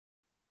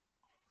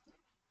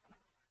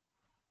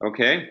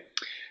Okay.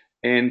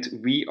 And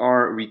we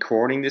are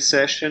recording this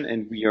session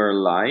and we are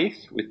live.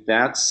 With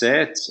that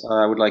said,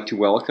 I would like to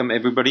welcome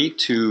everybody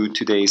to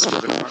today's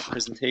webinar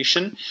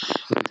presentation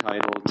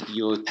entitled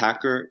Hewlett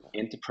Packard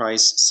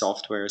Enterprise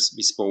Software's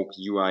Bespoke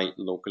UI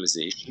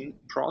Localization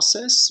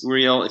Process.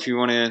 Uriel, if you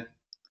want to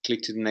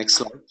click to the next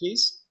slide,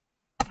 please.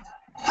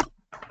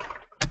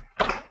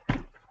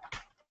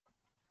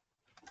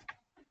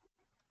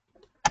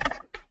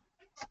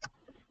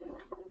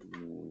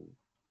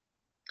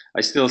 I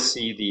still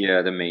see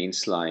the main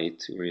slide,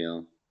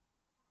 Uriel.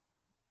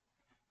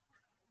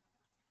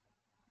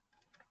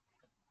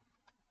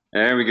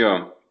 There we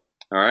go.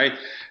 All right.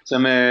 So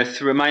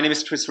my name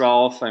is Chris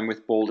Ralph. I'm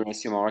with Boulder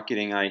SEO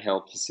Marketing. I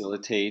help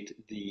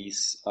facilitate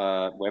these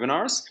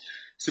webinars.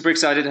 Super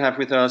excited to have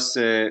with us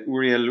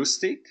Uriel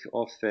Lustig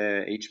of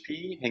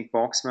HP, Henk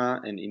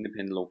Boxma, an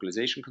independent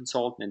localization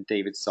consultant, and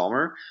David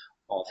Sommer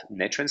of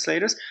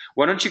Net-Translators.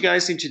 Why don't you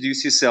guys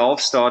introduce yourself,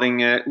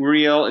 starting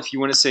Uriel, if you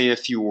want to say a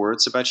few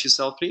words about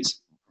yourself,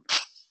 please.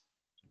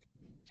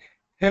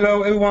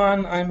 Hello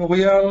everyone, I'm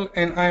Uriel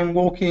and I'm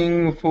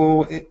working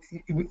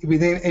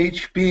within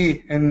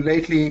HP and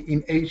lately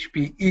in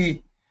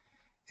HPE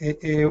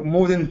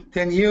more than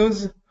 10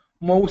 years,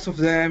 most of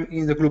them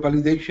in the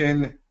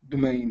globalization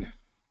domain.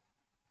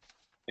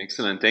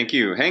 Excellent, thank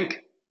you. Henk?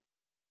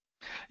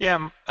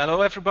 Yeah,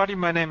 hello everybody,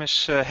 my name is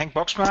Henk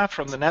Boxma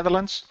from the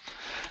Netherlands.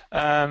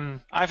 I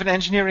have an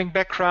engineering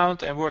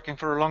background and working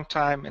for a long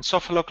time in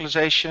software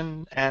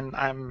localization, and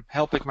I'm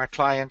helping my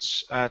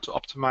clients to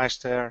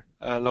optimize their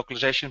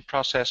localization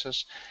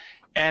processes.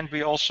 And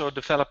we also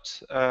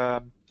developed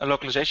a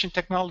localization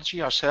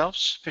technology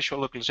ourselves,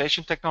 visual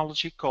localization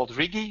technology called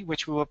Rigi,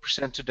 which we will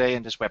present today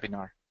in this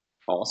webinar.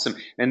 Awesome.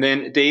 And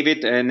then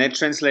David,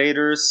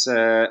 Net-Translators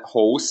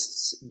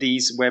hosts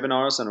these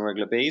webinars on a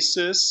regular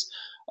basis.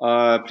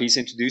 Please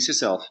introduce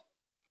yourself.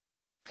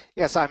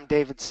 Yes, I'm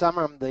David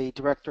Sommer. I'm the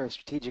Director of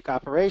Strategic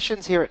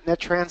Operations here at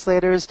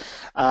Net-Translators,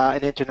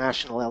 an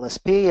international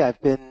LSP.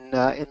 I've been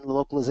in the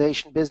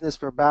localization business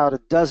for about a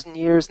dozen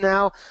years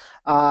now,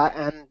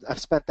 and I've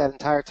spent that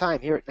entire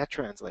time here at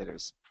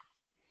Net-Translators.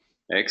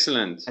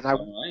 Excellent. And a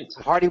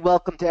hearty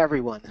welcome to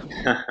everyone.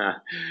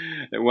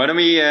 Why don't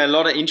we, a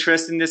lot of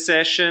interest in this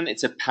session.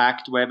 It's a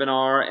packed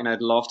webinar, and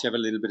I'd love to have a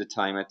little bit of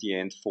time at the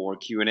end for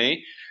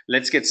Q&A.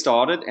 Let's get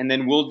started, and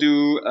then we'll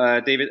do,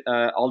 David,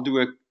 I'll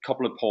do a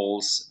couple of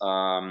polls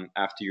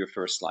after your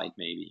first slide,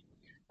 maybe.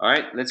 All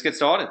right, let's get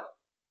started.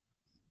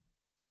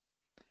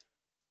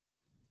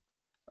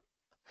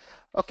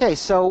 Okay,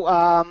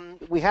 so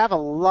we have a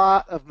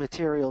lot of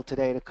material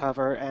today to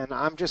cover, and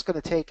I'm just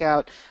going to take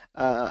out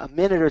a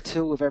minute or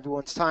two of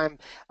everyone's time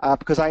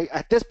because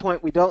at this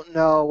point we don't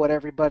know what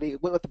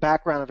the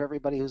background of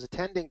everybody who's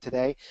attending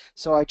today.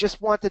 So I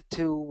just wanted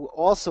to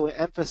also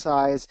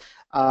emphasize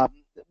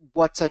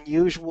what's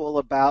unusual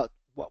about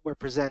what we're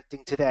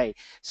presenting today.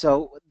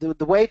 So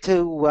the way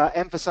to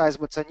emphasize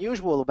what's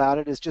unusual about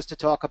it is just to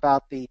talk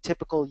about the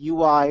typical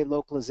UI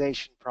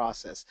localization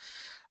process.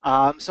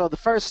 So the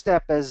first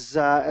step, as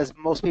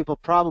most people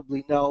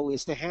probably know,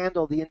 is to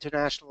handle the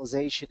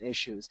internationalization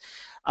issues.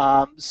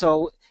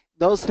 So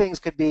those things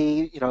could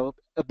be,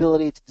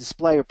 ability to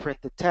display or print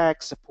the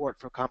text, support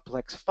for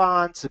complex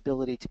fonts,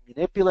 ability to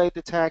manipulate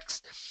the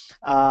text,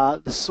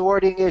 the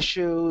sorting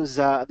issues,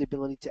 the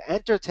ability to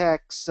enter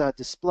text,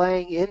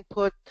 displaying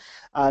input,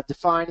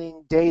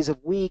 defining days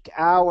of week,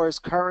 hours,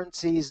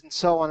 currencies, and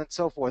so on and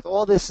so forth.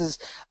 All this is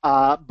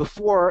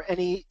before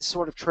any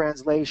sort of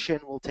translation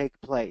will take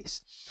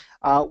place.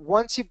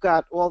 Once you've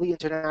got all the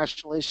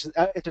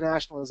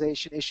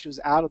internationalization issues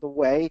out of the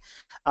way,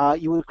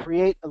 you would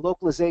create a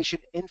localization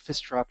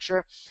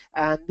infrastructure,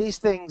 and these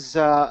things,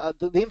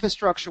 the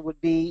infrastructure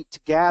would be to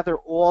gather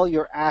all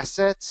your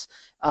assets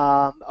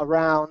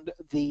around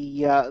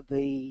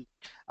the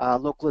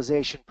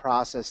localization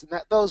process,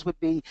 and those would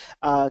be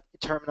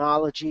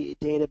terminology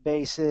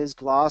databases,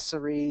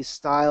 glossaries,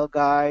 style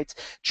guides,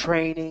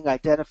 training,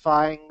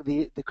 identifying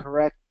the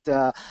correct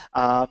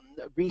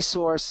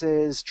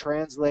resources,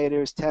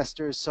 translators,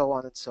 testers, so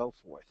on and so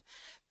forth.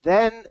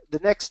 Then the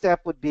next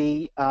step would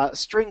be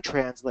string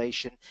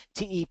translation,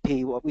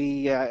 TEP, what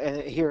we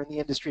here in the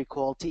industry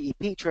call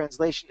TEP,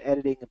 translation,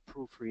 editing, and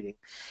proofreading.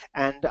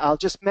 And I'll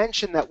just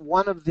mention that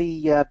one of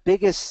the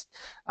biggest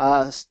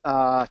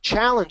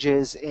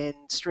challenges in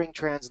string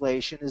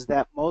translation is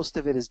that most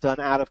of it is done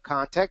out of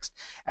context,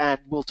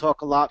 and we'll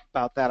talk a lot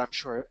about that, I'm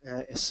sure,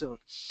 soon.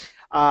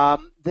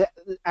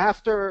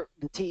 After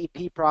the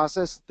TEP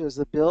process, there's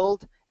the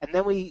build, and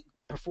then we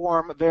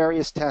perform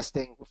various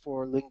testing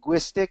for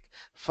linguistic,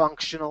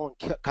 functional,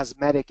 and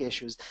cosmetic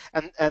issues.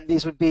 And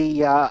these would be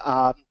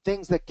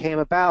things that came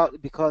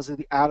about because of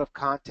the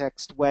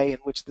out-of-context way in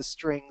which the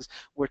strings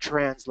were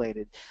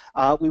translated.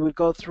 We would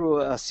go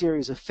through a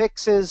series of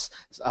fixes,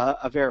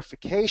 a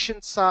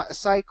verification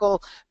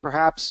cycle.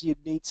 Perhaps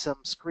you'd need some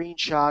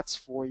screenshots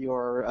for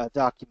your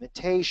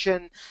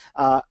documentation,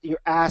 your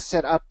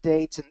asset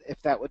updates, and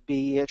if that would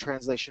be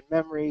translation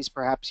memories,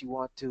 perhaps you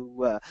want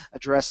to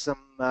address some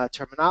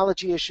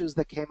terminology issues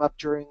that came up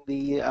during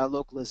the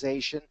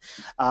localization.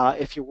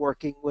 If you're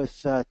working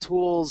with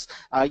tools,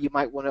 you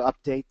might want to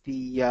update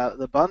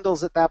the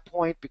bundles at that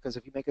point, because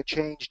if you make a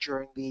change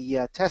during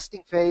the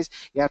testing phase,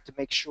 you have to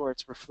make sure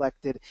it's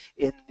reflected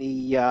in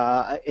the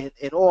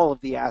in all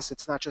of the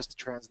assets, not just the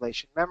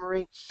translation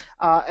memory.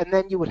 And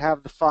then you would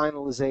have the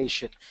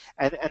finalization,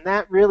 and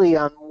that really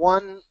on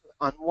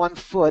one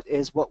foot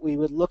is what we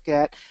would look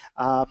at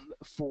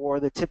for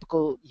the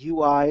typical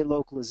UI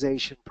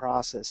localization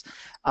process.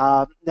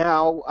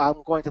 Now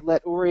I'm going to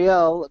let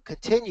Uriel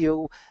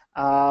continue,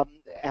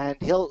 and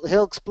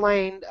he'll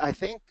explain, I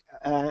think,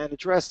 and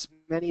address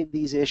many of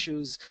these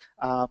issues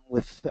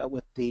with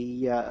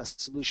the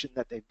solution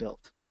that they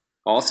built.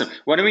 Awesome.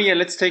 Why don't we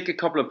let's take a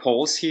couple of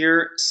polls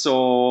here.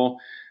 So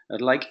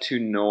I'd like to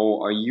know,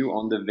 are you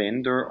on the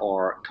vendor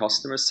or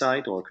customer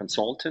side or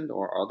consultant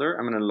or other?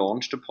 I'm going to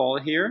launch the poll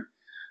here.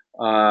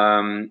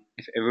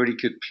 If everybody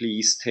could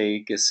please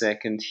take a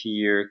second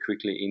here,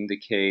 quickly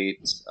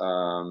indicate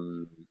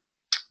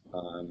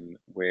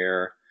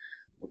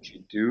what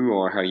you do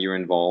or how you're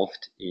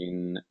involved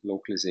in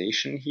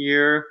localization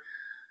here.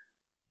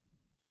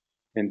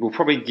 And we'll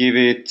probably give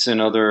it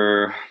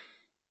another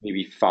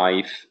maybe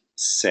 5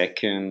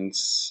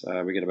 seconds.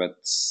 We get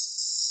about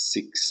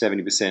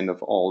 70%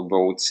 of all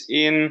votes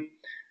in.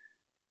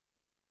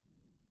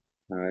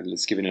 All right,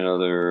 let's give it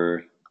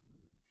another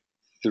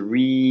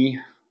 3,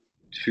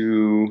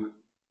 2,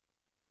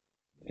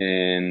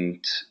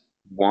 and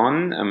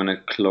 1. I'm going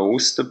to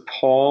close the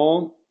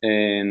poll,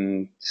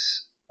 and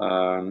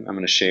I'm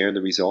going to share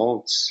the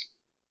results.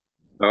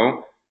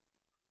 Oh,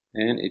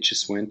 and it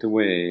just went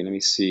away. Let me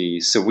see.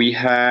 So we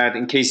had,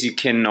 in case you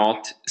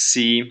cannot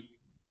see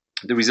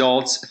the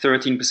results,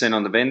 13%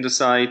 on the vendor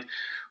side,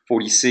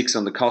 46%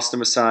 on the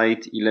customer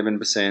side,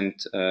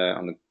 11%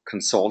 on the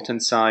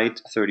consultant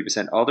side,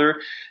 30% other.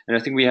 And I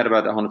think we had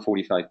about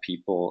 145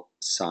 people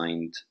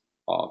signed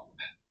up.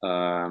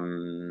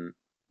 All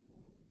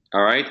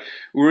right,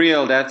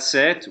 Uriel, that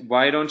said,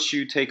 why don't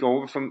you take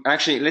over from,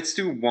 actually, let's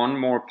do one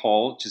more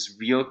poll, just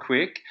real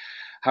quick.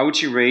 How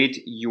would you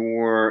rate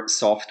your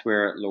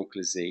software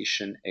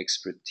localization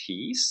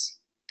expertise?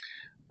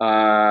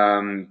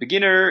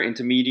 Beginner,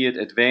 intermediate,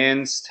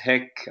 advanced,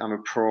 heck, I'm a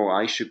pro,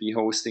 I should be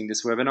hosting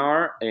this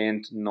webinar,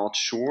 and not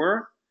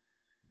sure.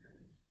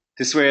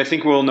 This way I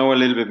think we'll know a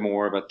little bit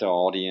more about the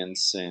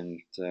audience and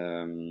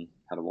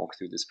how to walk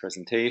through this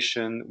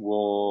presentation.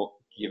 We'll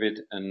give it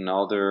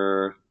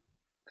another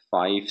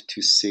 5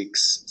 to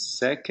 6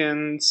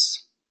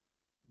 seconds.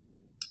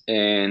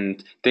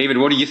 And David,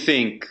 what do you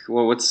think?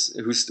 Well, what's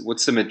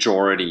the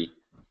majority?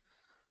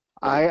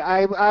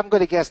 I'm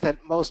going to guess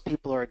that most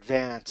people are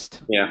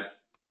advanced. Yeah.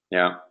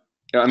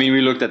 I mean, we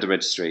looked at the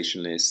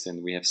registration list,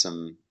 and we have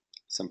some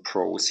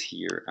pros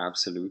here.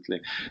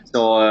 Absolutely.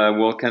 So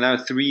we'll count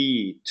out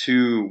 3,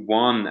 2,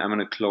 1. I'm going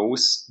to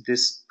close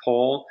this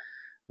poll.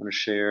 I'm going to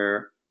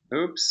share.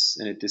 Oops,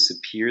 and it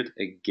disappeared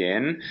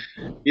again.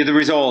 Here are the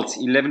results: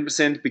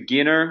 11%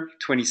 beginner,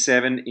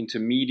 27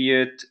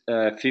 intermediate,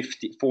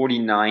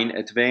 49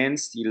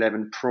 advanced,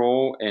 11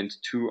 pro, and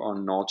 2 are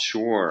not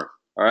sure.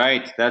 All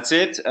right, that's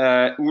it.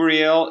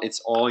 Uriel, it's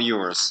all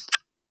yours.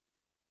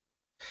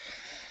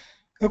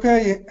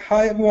 Okay,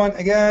 hi everyone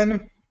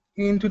again.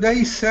 In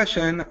today's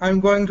session, I'm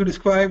going to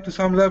describe to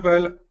some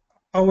level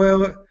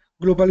our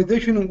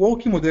globalization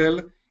working model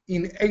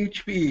in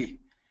HPE.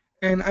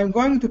 And I'm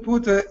going to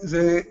put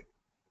the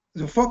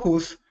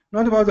focus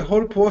not about the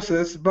whole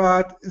process,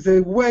 but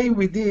the way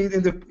we did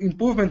and the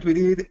improvement we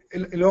did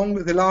along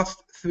the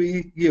last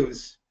 3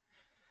 years.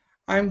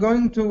 I'm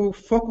going to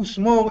focus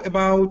more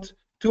about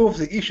 2 of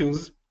the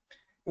issues.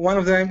 One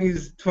of them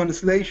is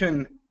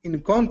translation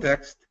in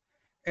context,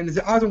 and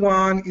the other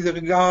one is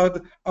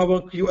regard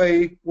our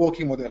QA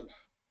working model.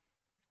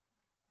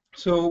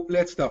 So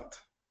let's start.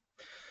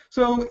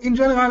 So in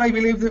general, I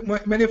believe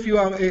that many of you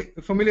are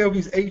familiar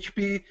with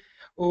HP,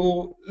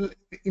 or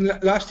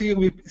last year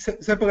we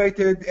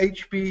separated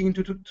HP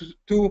into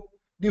two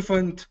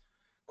different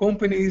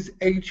companies,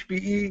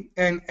 HPE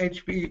and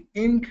HPE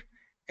Inc.,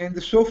 and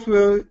the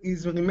software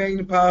is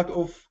remain part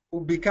of,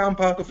 or become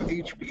part of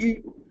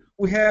HPE.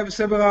 We have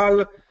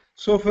several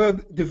software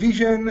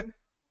division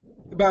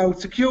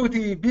about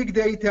security, big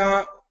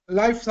data,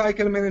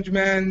 lifecycle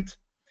management,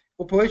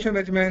 operation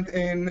management,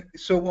 and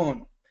so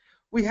on.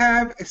 We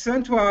have a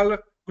central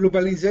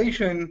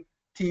globalization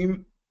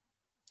team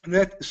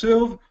that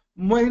serve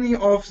many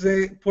of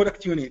the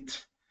product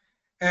units.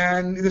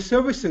 And the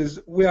services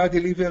we are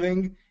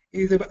delivering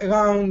is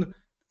around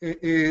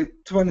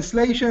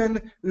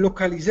translation,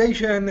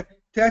 localization,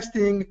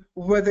 testing,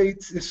 whether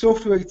it's the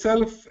software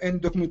itself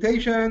and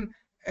documentation,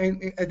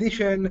 and in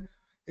addition,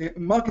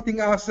 marketing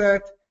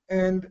asset,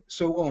 and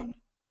so on.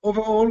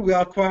 Overall, we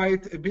are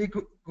quite a big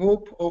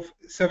group of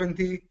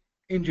 70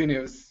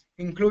 engineers,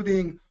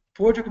 including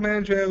project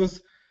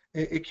managers,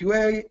 a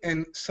QA,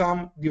 and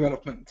some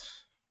development.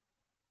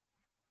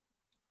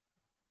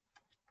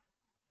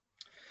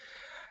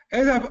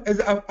 As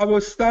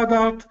our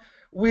standard,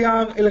 we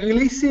are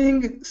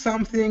releasing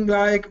something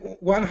like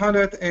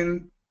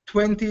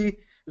 120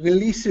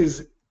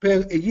 releases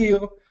per year,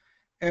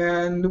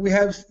 and we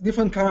have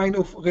different kind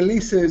of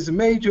releases,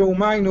 major,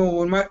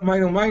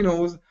 minor,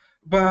 minors,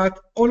 but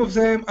all of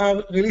them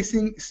are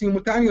releasing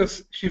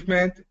simultaneous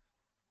shipment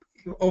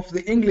of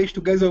the English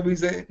together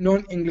with the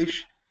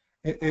non-English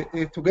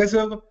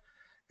together.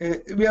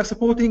 We are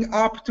supporting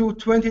up to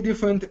 20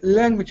 different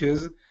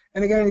languages,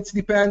 and again, it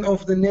depends on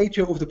the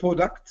nature of the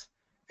product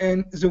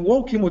and the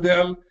working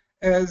model.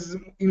 As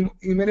in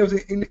many of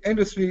the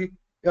industry,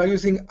 they are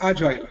using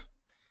Agile.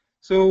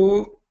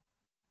 So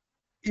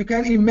you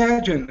can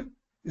imagine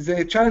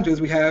the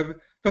challenges we have,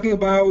 talking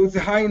about the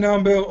high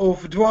number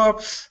of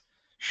drops,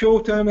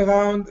 short term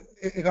around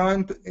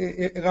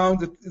the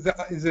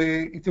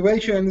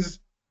iterations,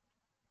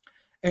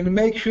 and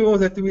make sure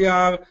that we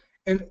are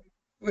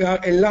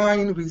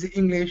aligned with the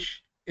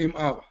English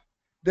MR.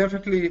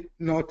 Definitely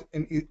not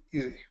an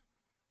easy.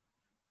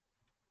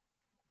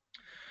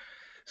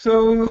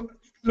 So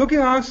looking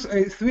at us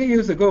 3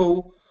 years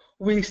ago,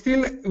 we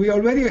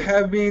already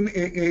have been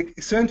a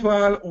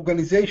central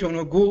organization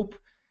or group,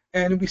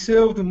 and we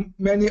served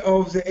many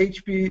of the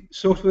HP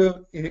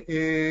software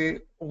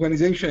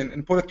organization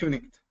and product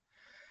unit.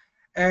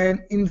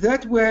 And in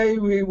that way,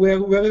 we were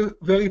very,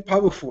 very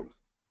powerful.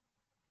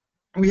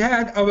 We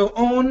had our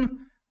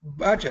own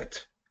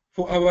budget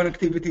for our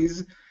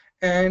activities,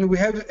 and we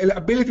have the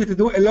ability to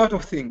do a lot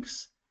of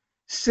things.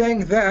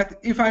 Saying that,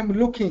 if I'm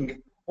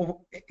looking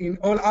in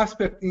all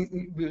aspects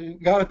in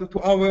regard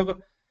to our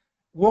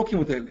working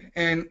model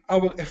and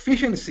our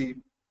efficiency,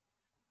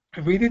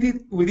 we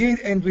did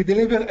and we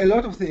delivered a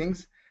lot of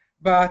things,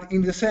 but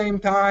in the same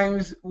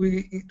times,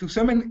 to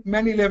so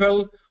many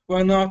levels,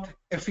 were not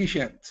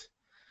efficient.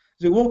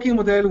 The working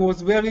model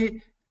was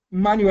very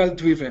manual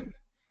driven.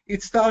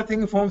 It's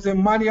starting from the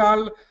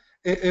manual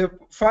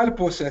file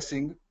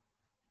processing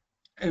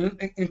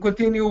and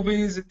continue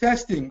with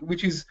testing,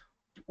 which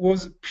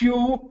was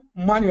pure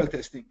manual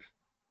testing.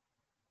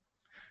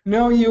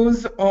 No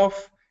use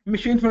of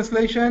machine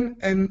translation,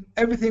 and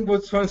everything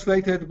was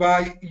translated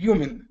by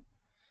human.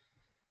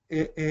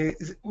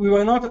 We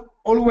were not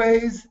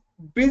always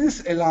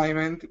business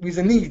alignment with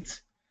the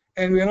needs,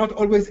 and we are not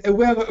always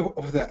aware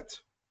of that.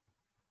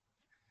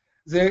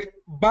 The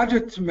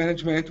budget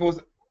management was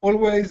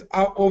always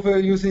over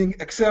using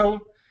Excel,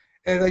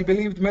 and I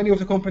believe many of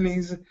the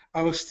companies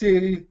are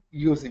still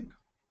using.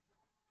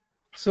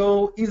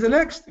 So in the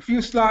next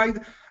few slides,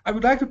 I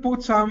would like to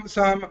put some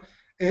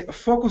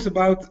focus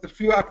about a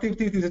few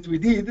activities that we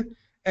did,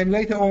 and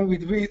later on we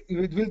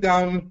drill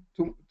down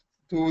to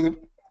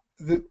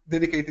the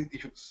dedicated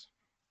issues.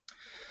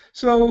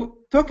 So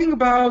talking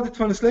about the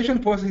translation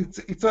process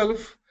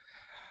itself,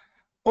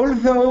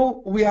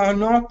 although we are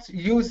not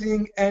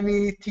using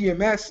any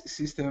TMS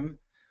system,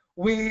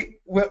 we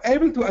were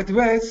able to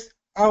address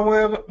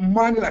our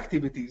manual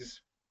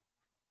activities.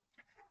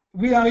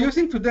 We are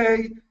using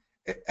today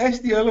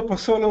SDL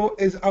Posolo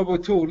as our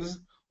tools,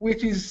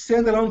 which is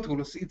standalone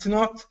tools. It's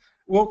not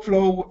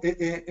workflow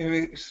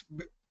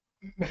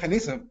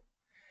mechanism.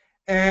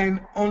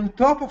 And on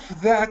top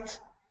of that,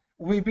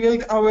 we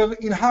build our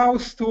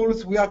in-house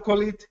tools. We are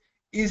call it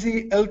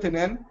Easy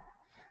LTNN,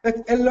 that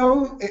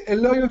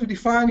allow you to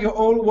define your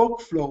own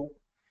workflow,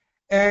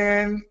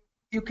 and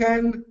you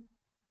can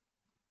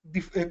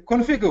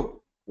configure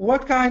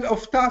what kind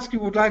of task you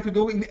would like to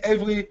do in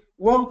every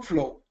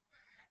workflow.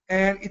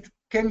 And it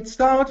can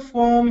start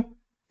from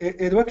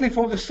directly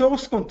from the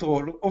source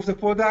control of the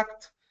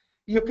product.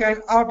 You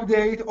can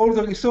update all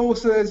the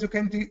resources. You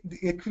can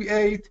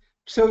create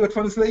pseudo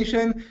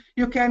translation.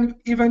 You can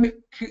even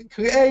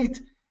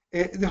create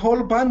the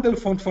whole bundle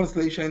from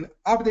translation,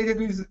 updated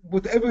with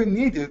whatever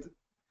needed,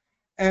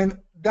 and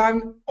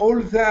done all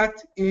that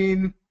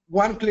in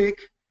one click.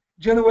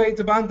 Generate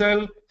the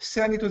bundle,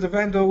 send it to the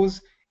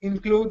vendors,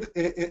 include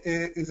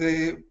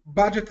the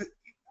budget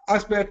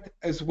aspect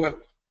as well.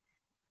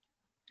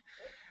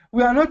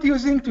 We are not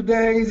using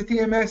today the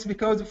TMS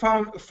because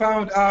we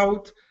found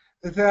out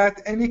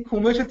that any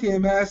commercial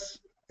TMS,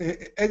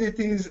 as it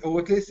is, or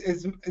at least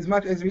as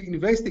much as we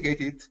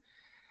investigate it,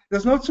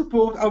 does not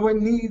support our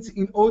needs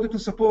in order to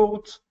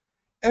support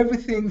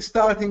everything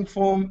starting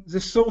from the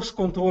source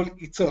control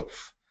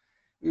itself.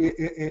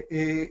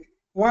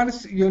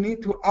 Once you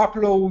need to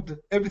upload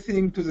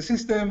everything to the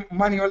system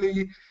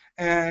manually,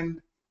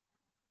 and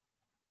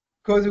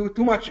because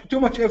too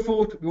much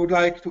effort we would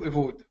like to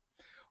avoid.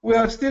 We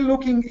are still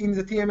looking in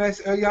the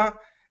TMS area,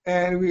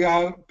 and we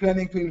are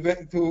planning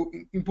to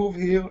improve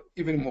here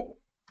even more.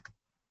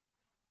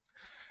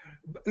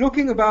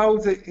 Looking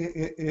about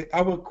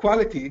our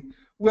quality,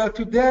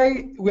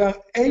 today we are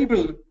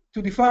able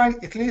to define,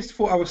 at least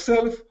for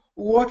ourselves,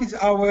 what is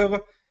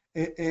our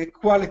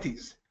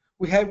qualities.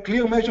 We have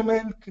clear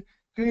measurement,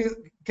 clear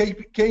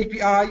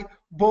KPI,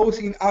 both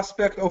in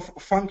aspect of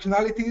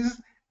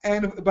functionalities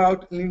and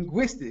about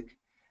linguistic.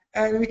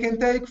 And we can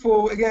take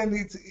for, again,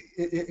 it's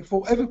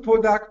for every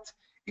product,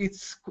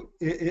 it's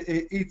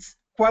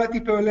quality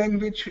per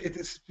language, at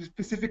a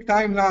specific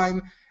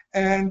timeline,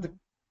 and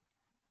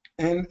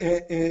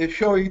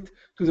show it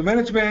to the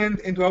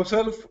management and to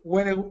ourselves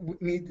when we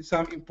need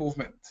some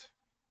improvement.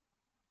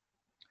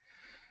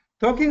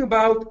 Talking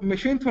about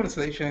machine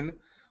translation,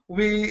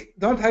 we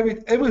don't have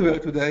it everywhere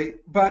today,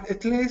 but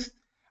at least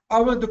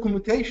our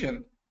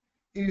documentation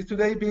is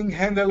today being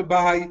handled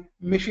by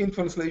machine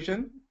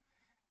translation,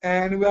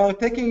 and we are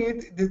taking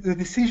it the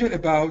decision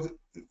about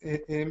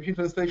machine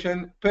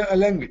translation per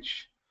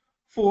language.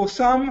 For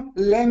some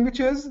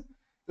languages,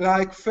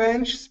 like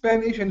French,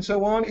 Spanish, and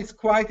so on, it's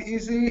quite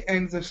easy,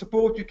 and the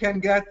support you can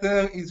get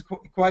there is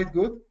quite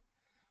good.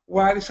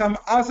 While some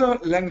other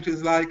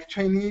languages, like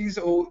Chinese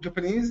or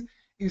Japanese,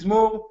 is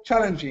more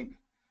challenging.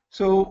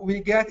 So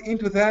we get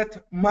into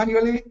that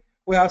manually.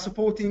 We are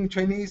supporting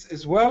Chinese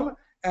as well,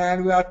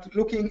 and we are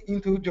looking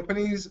into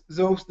Japanese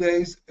those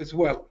days as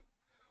well.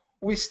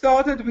 We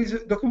started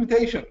with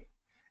documentation,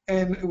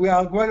 and we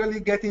are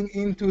gradually getting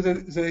into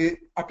the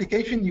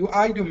application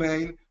UI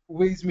domain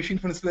with machine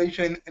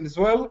translation as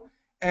well,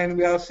 and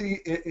we are seeing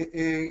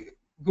a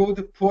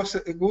good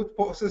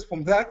process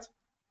from that.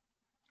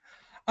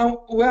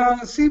 We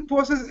are seeing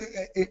process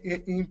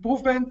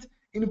improvement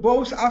in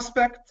both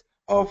aspects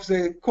of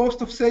the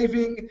cost of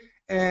saving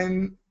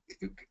and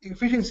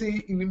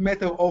efficiency in a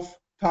matter of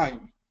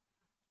time.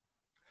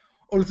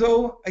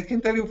 Although I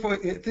can tell you,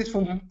 at least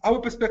from our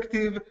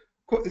perspective,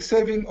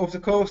 saving of the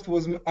cost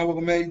was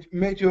our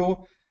major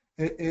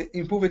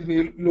improvement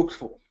we looked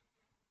for.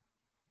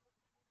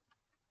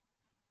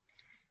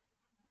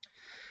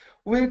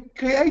 We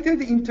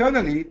created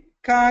internally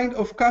kind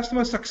of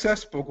customer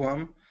success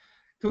program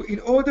in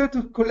order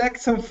to collect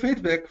some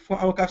feedback from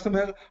our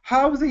customer,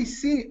 how they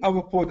see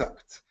our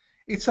product.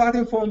 It's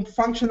starting from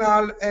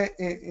functional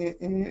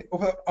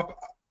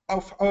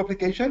of our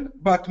application,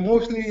 but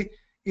mostly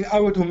in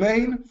our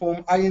domain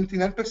from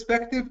INTNet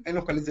perspective and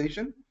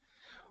localization.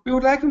 We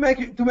would like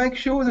to make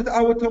sure that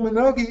our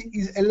terminology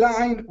is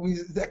aligned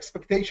with the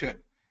expectation.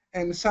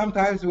 And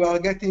sometimes we are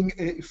getting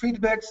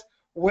feedbacks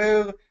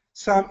where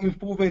some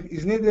improvement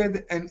is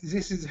needed, and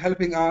this is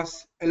helping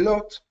us a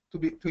lot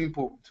to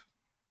improve.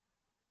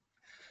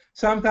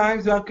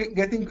 Sometimes we are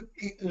getting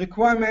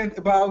requirement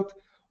about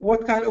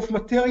what kind of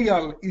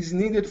material is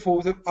needed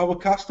for our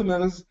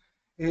customers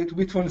to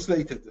be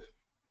translated.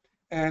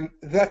 And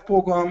that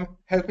program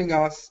helping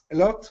us a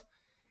lot.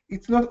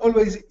 It's not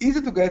always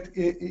easy to get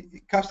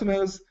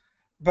customers,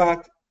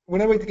 but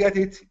whenever you get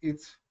it,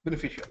 it's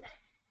beneficial.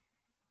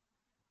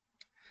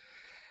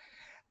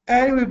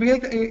 And we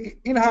built an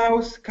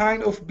in-house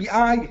kind of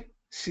BI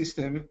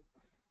system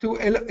to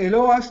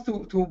allow us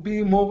to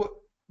be more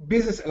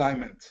business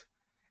alignment.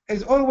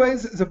 As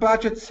always, the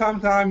budget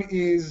sometimes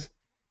is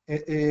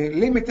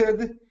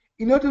limited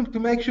in order to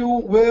make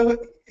sure where,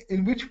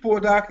 in which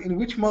product, in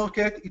which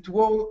market it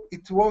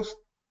was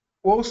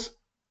worth,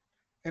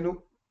 and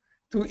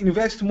to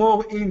invest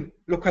more in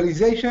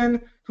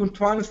localization, to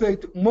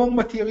translate more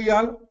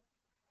material,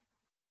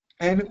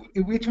 and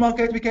in which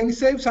market we can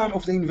save some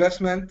of the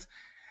investment,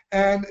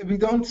 and we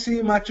don't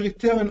see much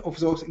return of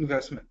those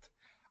investments.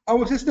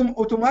 Our system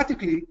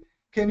automatically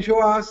can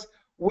show us,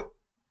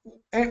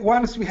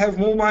 once we have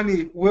more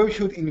money, where we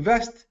should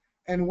invest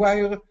and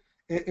where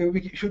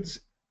we should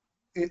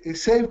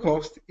save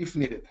cost if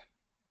needed.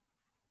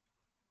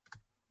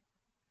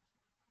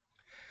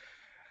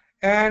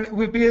 And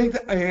we built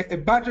a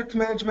budget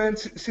management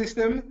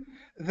system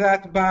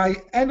that by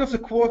end of the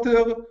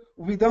quarter,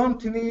 we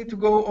don't need to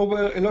go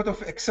over a lot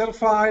of Excel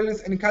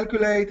files and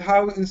calculate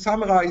how and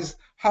summarize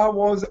how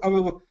was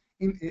our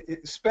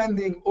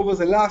spending over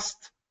the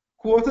last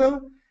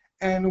quarter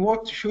and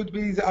what should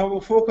be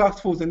our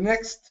forecast for the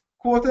next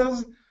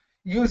quarters.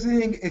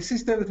 Using a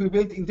system that we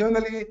built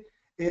internally,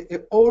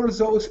 all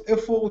those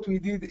efforts we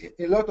did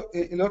a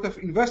lot of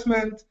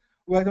investment,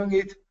 we're doing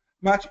it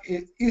much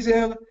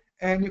easier.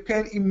 And you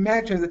can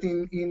imagine that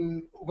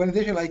in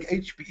organization like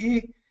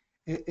HPE,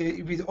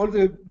 with all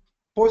the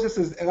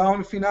processes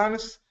around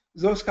finance,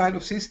 those kind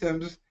of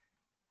systems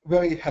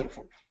very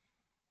helpful.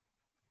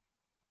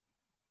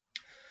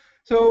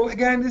 So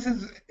again, this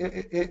is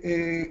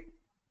a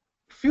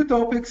few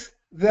topics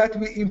that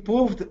we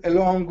improved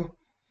along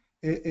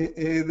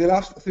the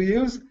last 3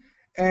 years,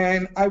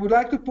 and I would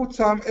like to put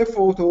some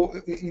effort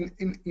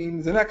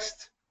in the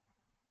next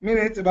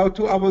minute, about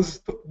 2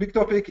 hours, big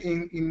topic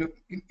in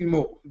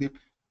more deep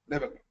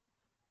level.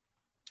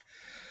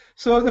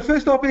 So the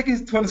first topic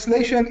is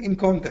translation in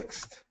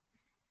context.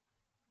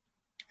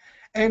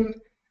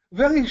 And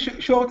very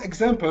short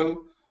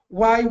example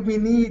why we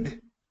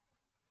need,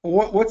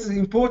 what's the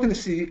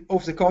importance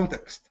of the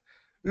context.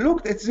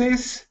 Look at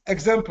this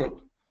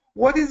example.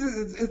 What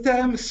is the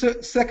term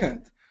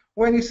second?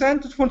 When you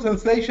send for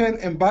translation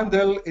and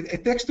bundle, a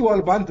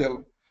textual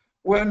bundle,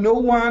 where no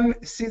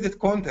one sees the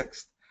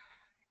context,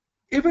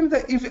 Even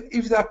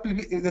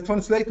if the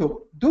translator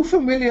do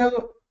familiar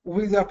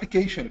with the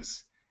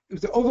applications,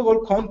 with the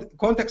overall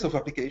context of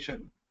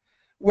application,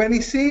 when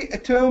he see a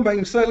term by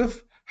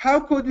himself, how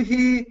could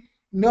he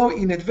know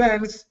in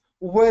advance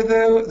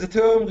whether the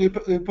term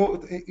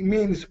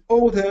means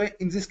order,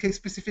 in this case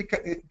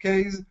specific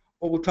case,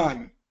 or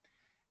time?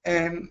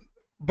 And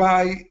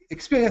by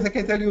experience, I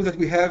can tell you that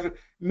we have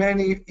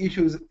many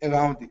issues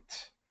around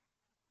it.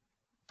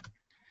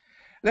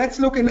 Let's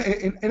look in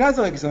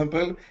another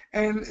example,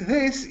 and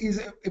this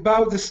is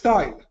about the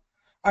style.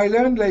 I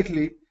learned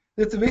lately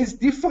that there is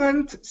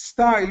different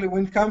style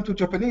when it comes to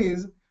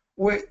Japanese,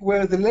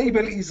 where the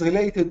label is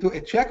related to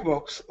a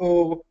checkbox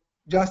or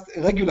just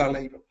a regular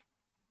label.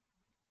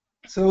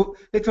 So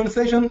the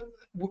translation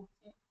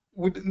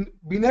would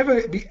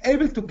never be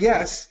able to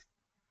guess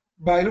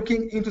by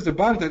looking into the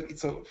bundle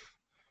itself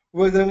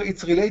whether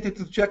it's related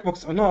to the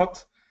checkbox or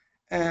not,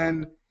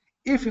 and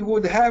if he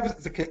would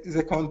have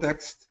the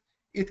context,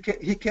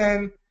 he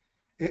can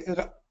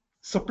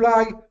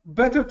supply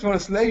better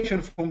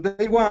translation from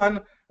day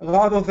one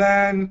rather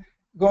than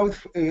go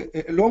through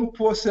a long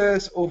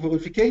process of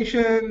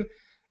verification,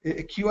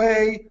 a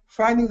QA,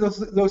 finding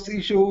those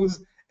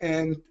issues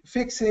and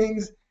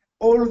fixing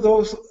all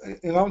those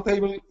round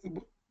table,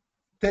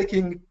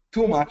 taking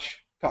too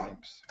much time.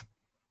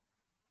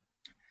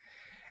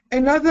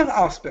 Another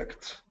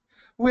aspect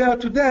where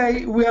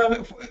today we are,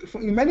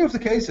 in many of the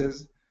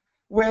cases,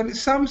 when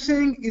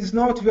something is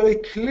not very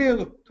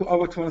clear to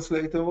our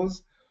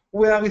translators,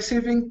 we are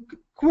receiving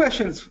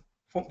questions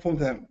from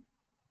them.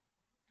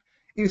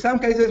 In some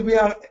cases,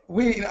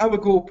 we in our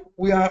group,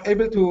 we are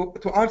able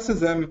to answer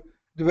them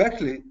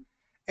directly.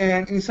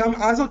 And in some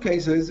other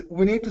cases,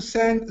 we need to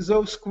send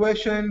those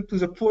questions to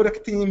the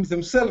product teams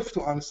themselves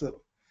to answer.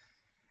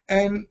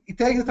 And it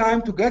takes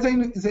time to gather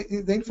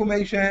the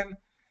information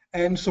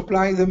and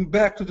supply them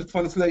back to the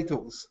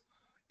translators.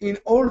 In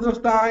all those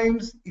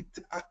times,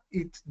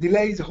 it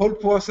delays the whole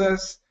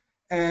process,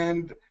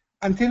 and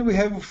until we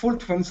have a full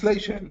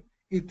translation,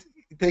 it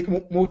takes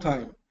more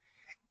time.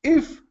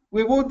 If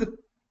we would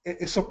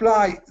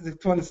supply the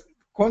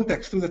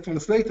context to the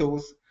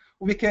translators,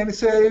 we can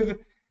save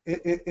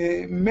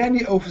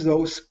many of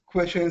those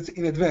questions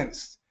in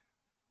advance.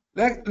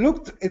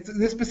 Look at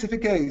this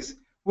specific case.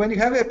 When you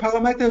have a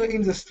parameter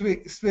in the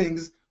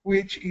strings,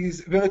 which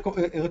is a very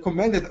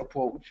recommended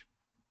approach,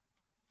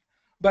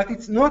 but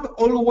it's not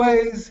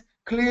always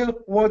clear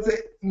what the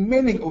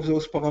meaning of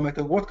those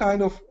parameters, what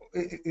kind of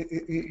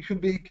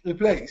should be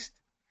replaced.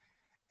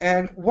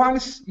 And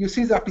once you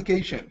see the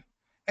application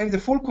and the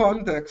full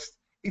context,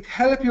 it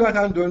helps you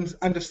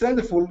understand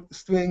the full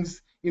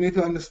strings you need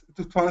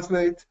to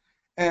translate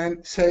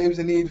and save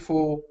the need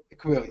for a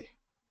query.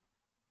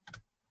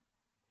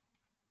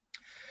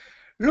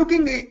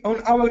 Looking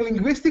on our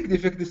linguistic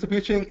defect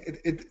distribution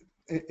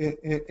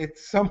at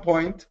some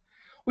point,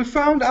 we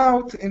found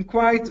out, and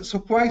quite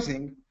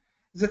surprising,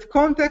 that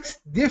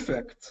context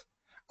defects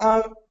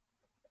are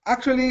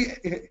actually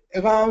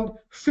around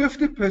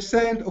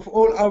 50% of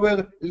all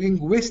our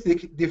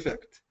linguistic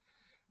defects.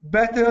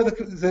 Better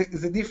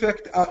the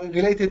defects are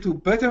related to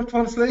better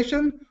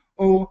translation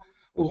or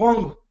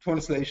wrong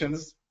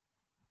translations.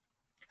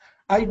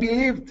 I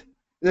believed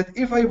that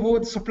if I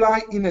would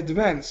supply in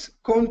advance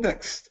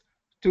context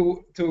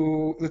to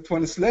the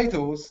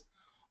translators,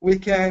 we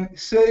can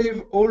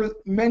save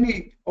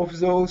many of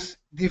those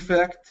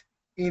defects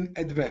in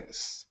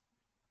advance.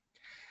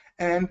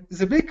 And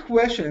the big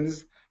question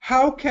is,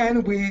 how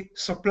can we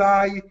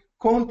supply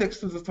context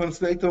to the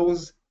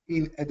translators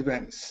in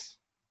advance?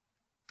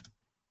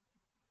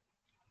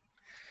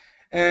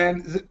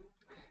 And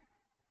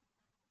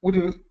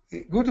would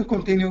be good to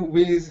continue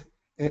with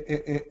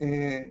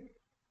a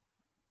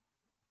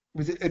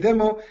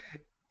demo.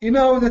 You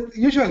know that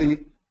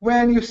usually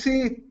when you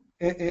see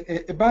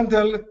a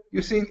bundle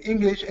you see in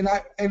English, and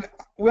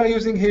we are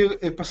using here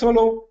a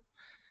Pasolo,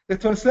 the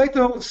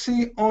translator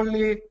see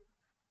only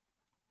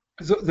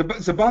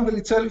the bundle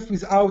itself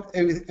without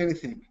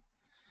anything.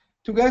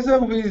 Together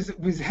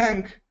with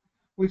Henk,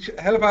 which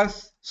help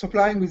us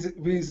supplying with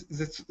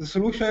the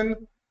solution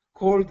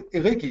called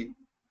Eriki,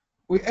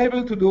 we're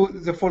able to do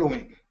the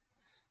following: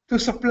 to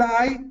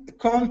supply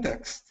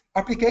context,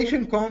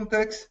 application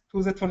context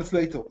to the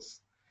translators.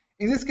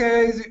 In this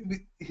case,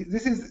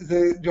 this is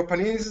the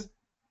Japanese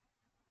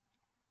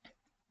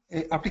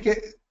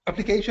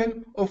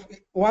application of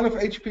one of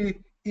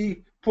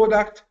HPE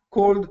product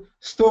called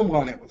Storm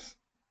Runners.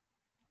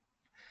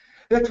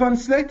 The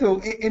translator,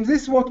 in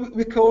this what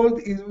we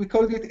called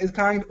it as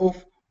kind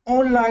of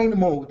online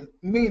mode,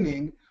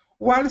 meaning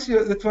once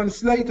the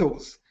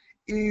translators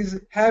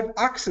have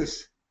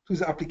access to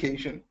the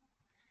application,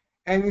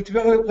 and it's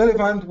very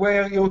relevant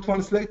where your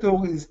translator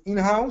is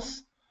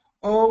in-house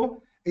or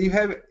you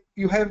have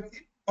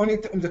on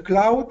it on the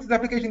cloud, the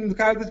application in the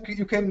cloud that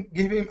you can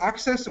give him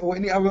access, or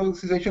any other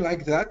situation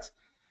like that.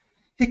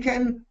 He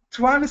can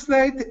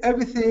translate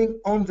everything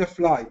on the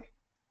fly.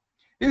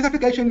 This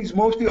application is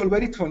mostly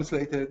already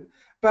translated,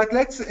 but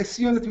let's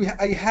assume that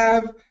I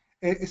have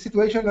a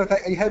situation that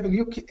I have a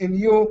new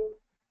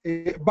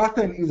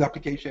button in the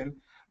application,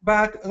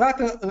 but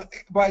rather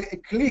by a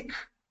click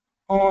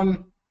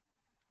on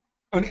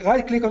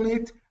right click on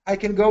it, I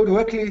can go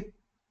directly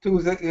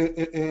to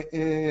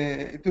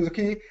the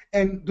key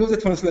and do the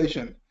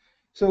translation.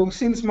 So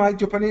since my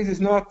Japanese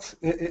is not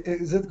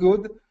that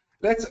good,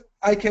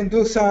 I can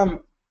do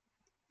some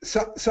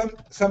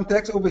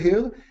text over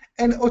here,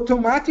 and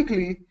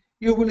automatically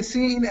you will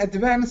see in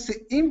advance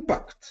the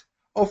impact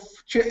of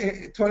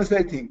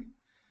translating.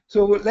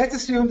 So let's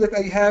assume that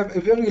I have a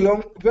very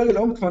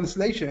long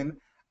translation.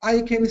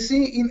 I can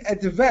see in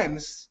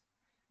advance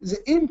the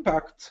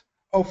impact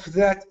of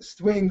that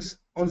strings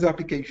on the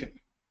application.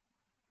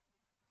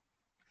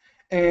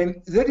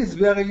 And that is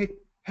very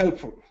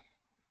helpful.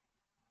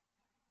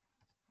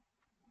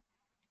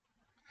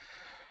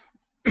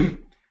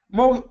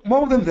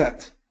 More than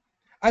that,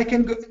 I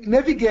can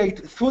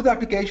navigate through the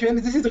application.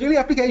 This is really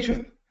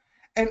application.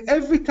 And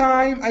every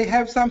time I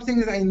have something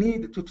that I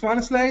need to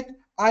translate,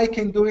 I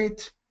can do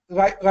it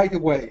right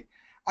away.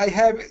 I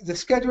have the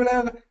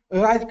scheduler,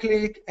 right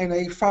click, and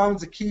I found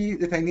the key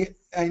that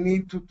I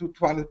need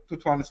to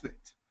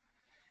translate.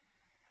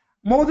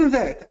 More than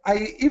that,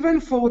 even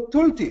for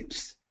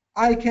tooltips,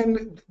 I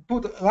can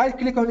put right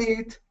click on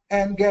it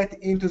and get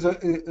into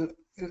the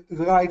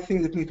right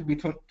thing that needs to be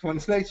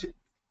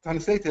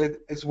translated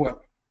as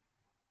well.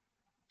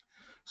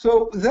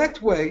 So that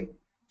way,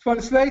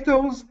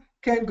 translators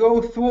can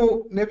go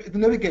through,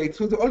 navigate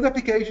through the old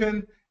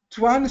application,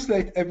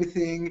 translate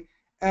everything,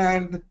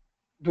 and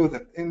do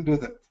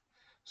that.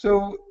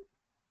 So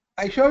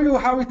I show you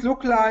how it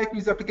looks like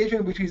with the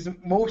application which is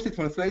mostly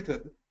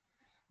translated.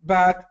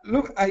 But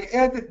look, I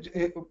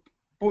added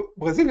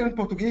Brazilian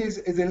Portuguese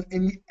as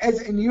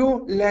a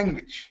new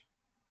language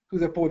to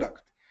the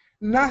product.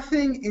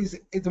 Nothing is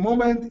at the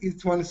moment is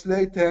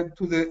translated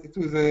to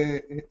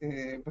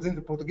the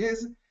Brazilian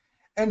Portuguese,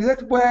 and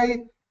that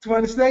way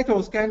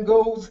translators can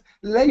go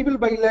label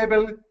by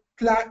label,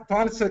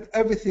 translate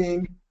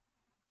everything,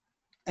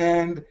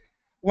 and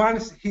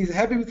once he's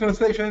happy with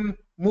translation,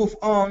 move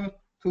on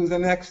to the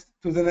next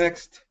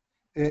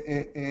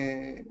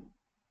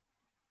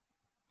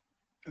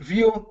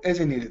view as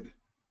needed.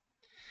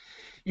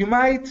 You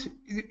might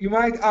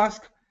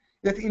ask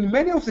that in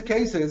many of the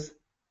cases,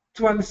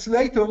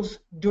 translators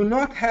do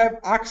not have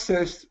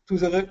access to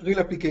the real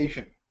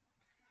application.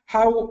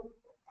 How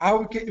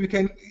we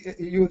can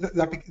use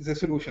the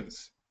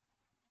solutions?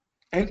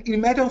 And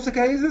in many of the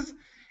cases,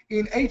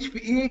 in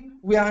HPE,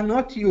 we are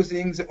not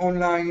using the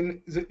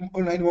online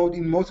mode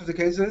in most of the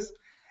cases,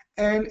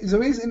 and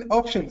there is an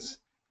options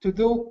to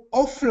do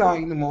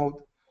offline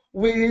mode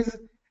with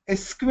a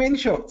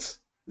screenshots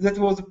that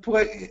was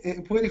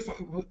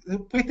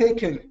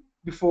pre-taken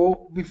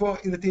before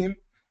in the team.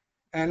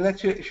 And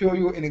let's show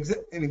you an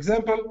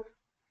example.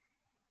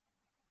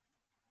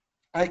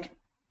 I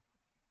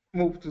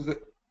move to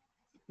the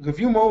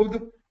review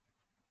mode,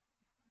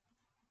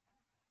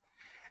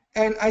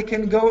 and I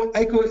can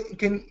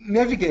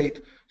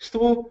navigate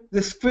through the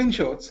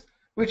screenshots,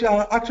 which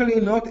are actually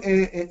not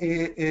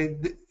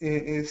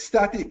a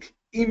static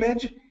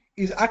image,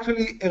 is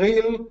actually a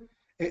real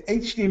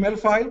HTML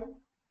file.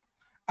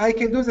 I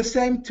can do the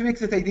same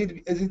tricks that I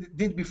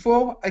did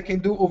before. I can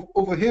do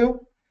over here,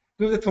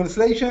 do the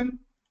translation.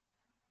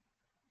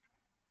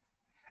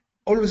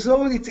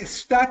 Although it's a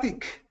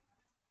static,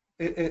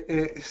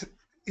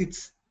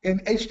 it's an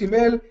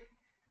HTML,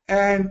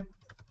 and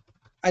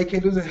I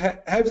can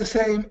have the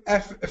same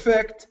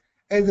effect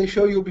as I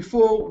showed you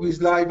before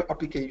with live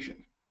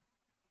application.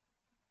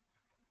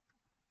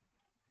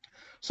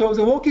 So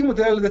the working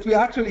model that we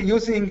are actually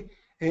using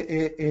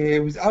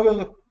with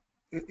our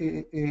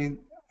in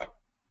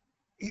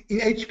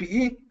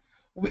HPE,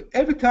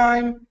 every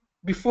time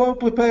before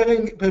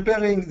preparing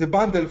the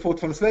bundle for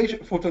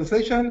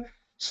translation,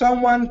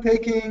 someone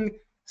taking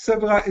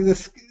several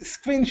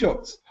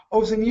screenshots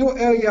of the new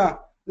area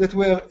that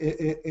were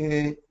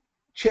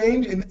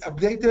changed and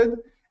updated,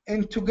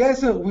 and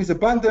together with the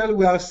bundle,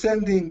 we are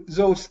sending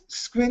those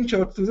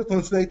screenshots to the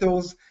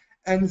translators,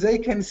 and they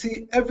can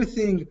see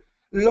everything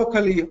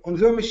locally on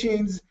their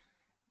machines.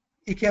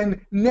 He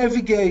can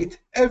navigate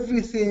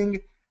everything.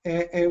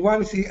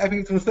 Once he has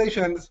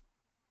translations,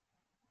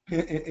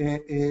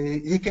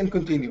 he can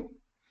continue.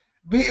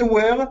 Be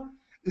aware,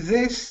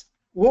 this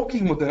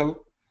working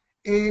model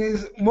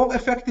is more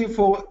effective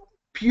for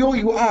pure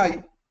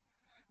UI,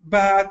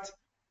 but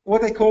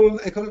what I call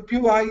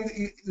pure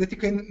UI that you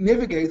can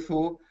navigate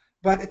through.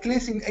 But at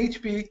least in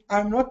HP,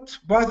 I'm not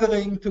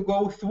bothering to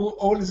go through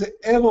all the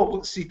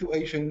error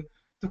situation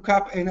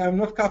and I'm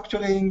not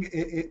capturing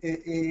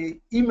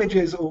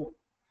images or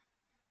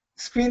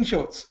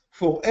screenshots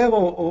for error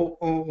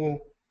or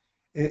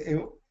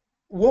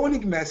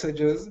warning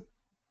messages.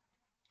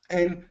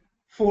 And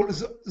for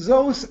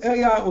those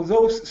area or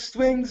those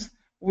strings,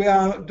 we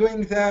are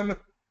doing them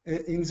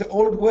in the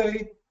old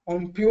way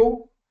on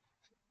pure.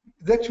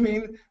 That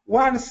means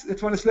once the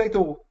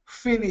translator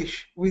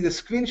finish with a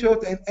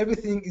screenshot and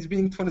everything is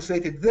being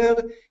translated there,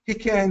 he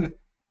can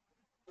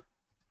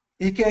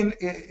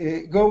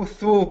go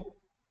through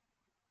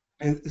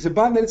the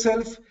bundle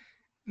itself,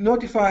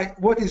 notify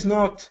what is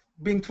not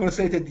being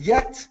translated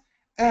yet,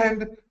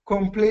 and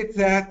complete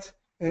that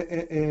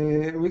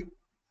to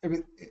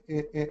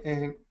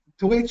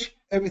reach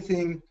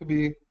everything to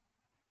be.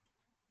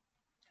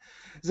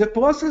 The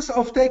process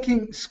of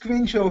taking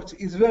screenshots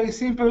is very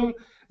simple.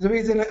 There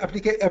is an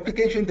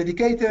application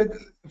dedicated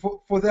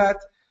for that.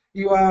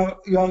 You are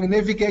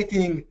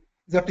navigating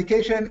the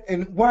application,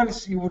 and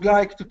once you would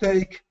like to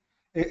take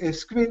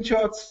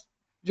screenshots,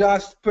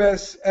 just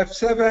press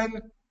F7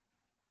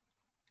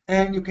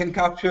 and you can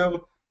capture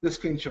the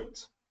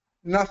screenshots.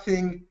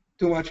 Nothing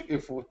too much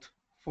effort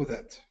for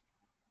that.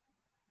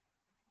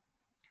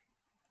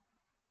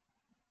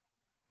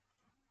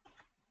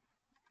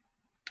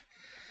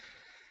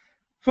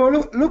 For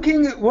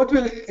looking what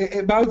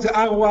about the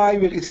ROI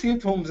we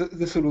received from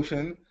the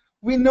solution,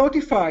 we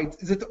notified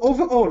that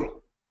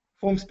overall,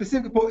 from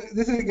specific,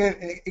 this is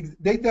again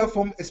data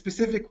from a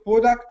specific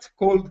product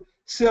called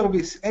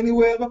Service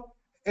Anywhere,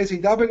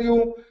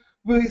 SEW,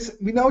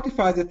 we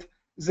notified that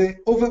the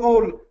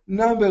overall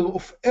number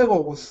of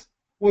errors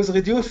was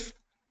reduced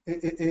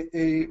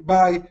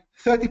by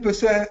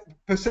 30%,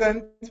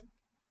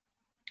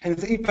 and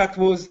the impact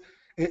was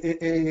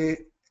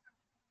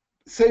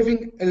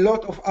saving a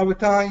lot of our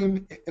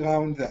time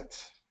around that.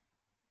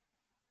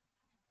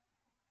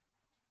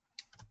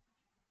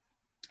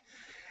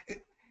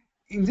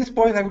 In this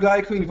point, I would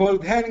like to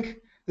involve Henk,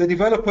 the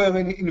developer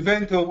and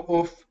inventor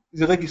of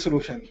the Regi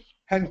solution.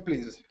 Henk,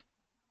 please.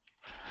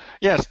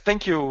 Yes,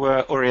 thank you,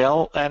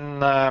 Uriel.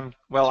 And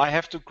well, I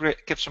have to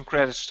give some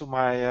credits to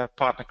my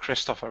partner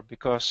Christopher,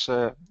 because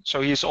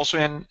so he is also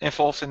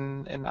involved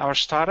in our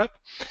startup.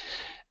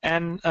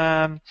 And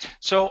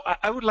so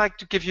I would like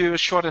to give you a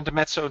short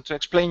intermezzo to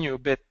explain you a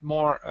bit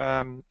more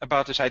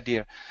about this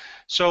idea.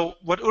 So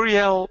what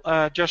Uriel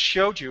just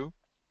showed you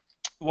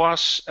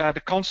was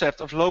the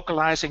concept of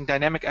localizing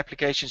dynamic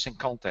applications in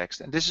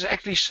context. And this is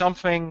actually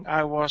something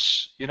I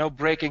was,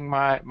 breaking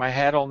my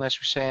head on, as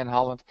we say in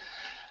Holland.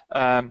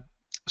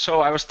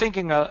 So I was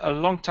thinking a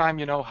long time,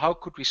 how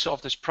could we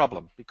solve this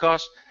problem?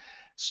 Because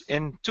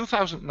in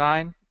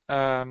 2009,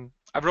 I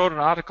wrote an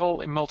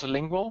article in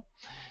Multilingual.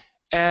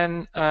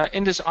 And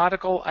in this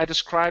article, I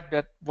described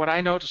that what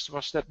I noticed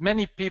was that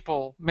many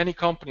people, many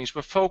companies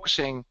were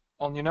focusing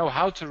on,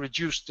 how to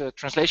reduce the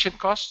translation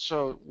costs,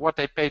 so what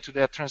they pay to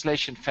their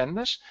translation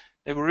vendors.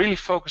 They were really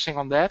focusing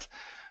on that,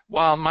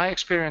 while my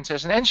experience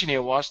as an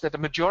engineer was that the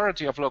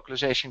majority of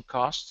localization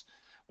costs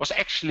was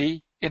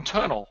actually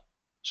internal.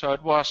 So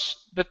it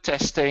was the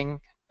testing,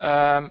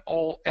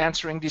 all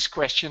answering these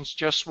questions,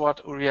 just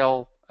what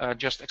Uriel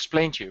just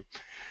explained to you.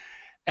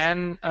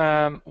 And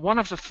one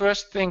of the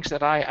first things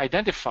that I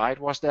identified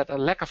was that a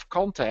lack of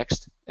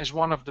context is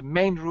one of the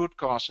main root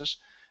causes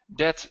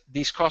that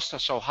these costs are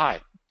so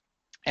high.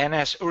 And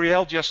as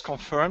Uriel just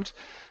confirmed,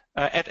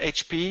 at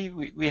HP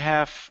we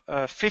have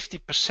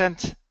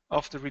 50%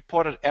 of the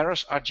reported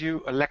errors are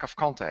due a lack of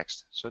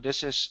context. So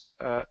this is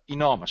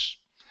enormous.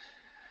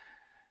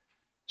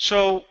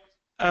 So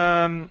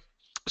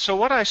so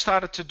what I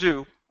started to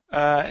do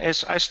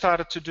is I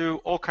started to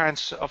do all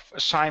kinds of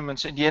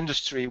assignments in the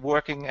industry,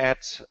 working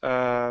at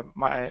larger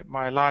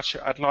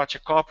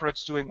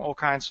corporates, doing all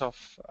kinds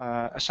of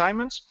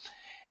assignments.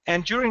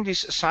 And during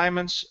these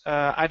assignments,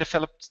 I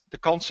developed the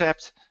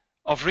concept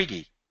of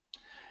Regi.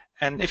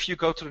 And if you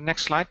go to the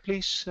next slide,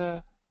 please,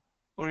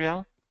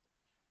 Uriel.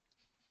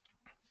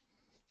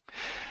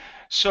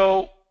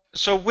 So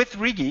with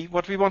Regi,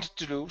 what we wanted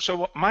to do,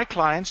 so my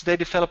clients, they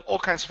develop all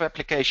kinds of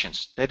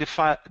applications. They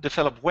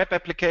develop web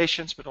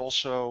applications, but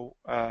also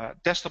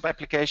desktop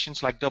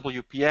applications like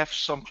WPF.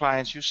 Some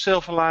clients use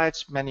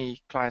Silverlights,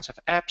 many clients have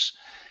apps,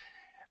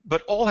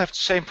 but all have the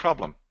same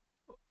problem.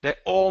 They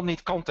all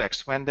need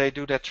context when they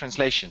do their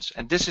translations.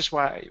 And this is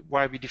why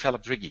we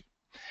developed Regi.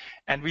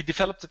 And we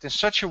developed it in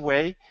such a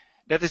way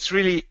that it's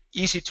really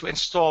easy to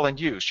install and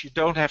use. You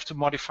don't have to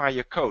modify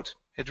your code.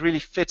 It really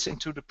fits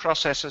into the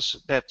processes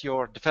that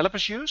your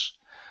developers use,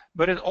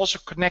 but it also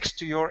connects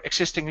to your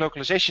existing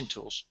localization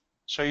tools.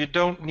 So you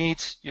don't need,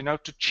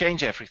 to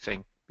change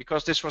everything,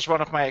 because this was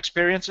one of my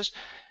experiences.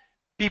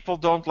 People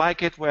don't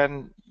like it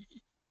when,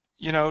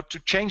 to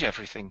change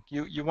everything.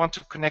 You want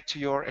to connect to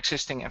your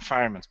existing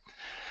environment.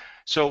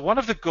 So one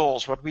of the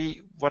goals,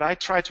 what I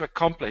tried to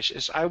accomplish,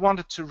 is I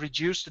wanted to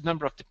reduce the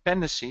number of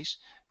dependencies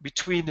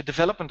between the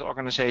development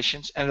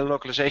organizations and the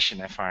localization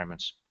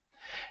environments.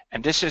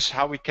 And this is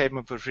how we came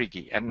up with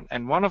Regi.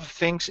 And one of the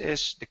things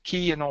is, the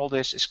key in all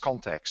this is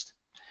context.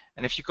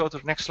 And if you go to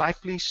the next slide,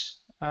 please,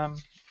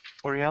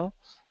 Uriel.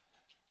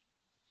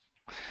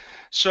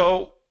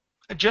 So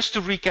just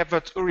to recap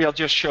what Uriel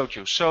just showed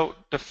you. So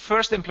the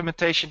first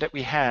implementation that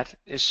we had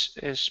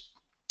is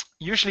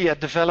usually at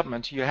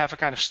development, you have a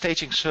kind of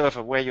staging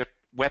server where your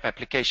web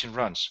application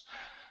runs.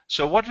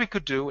 So what we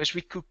could do is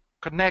we could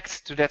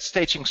connect to that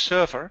staging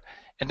server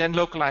and then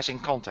localize in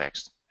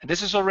context. And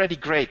this is already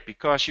great,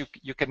 because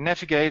you can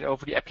navigate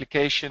over the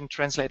application,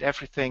 translate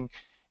everything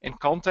in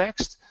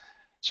context.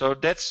 So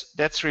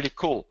that's really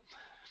cool.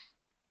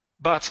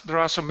 But there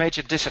are some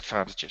major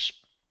disadvantages,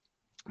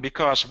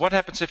 because what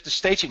happens if the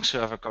staging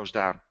server goes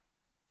down?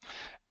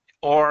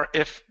 or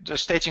if the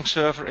staging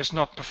server is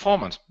not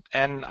performant.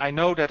 And I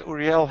know that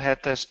Uriel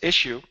had this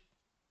issue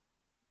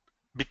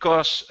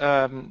because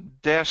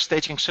their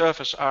staging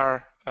servers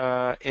are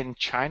in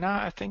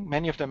China, I think.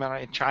 Many of them are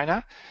in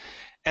China.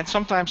 And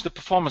sometimes the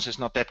performance is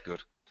not that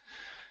good.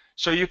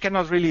 So you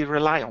cannot really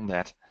rely on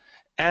that.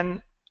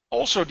 And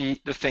also the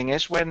thing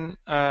is when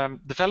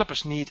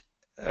developers need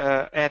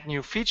add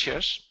new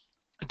features,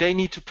 they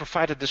need to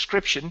provide a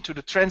description to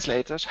the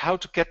translators how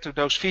to get to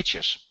those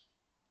features.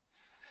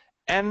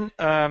 And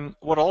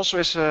what also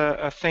is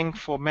a thing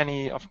for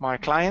many of my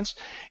clients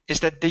is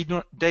that they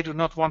do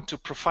not want to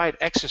provide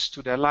access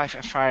to their live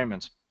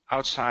environment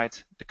outside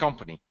the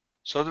company.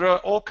 So there are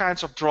all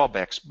kinds of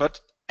drawbacks,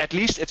 but at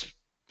least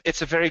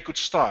it's a very good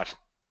start.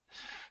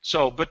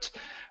 So, but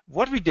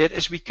what we did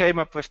is we came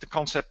up with the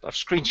concept of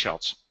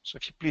screenshots. So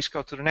if you please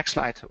go to the next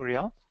slide,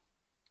 Uriel.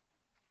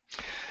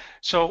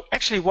 So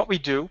actually what we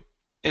do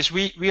is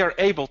we are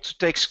able to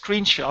take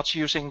screenshots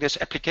using this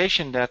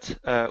application that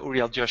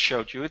Uriel just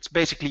showed you. It's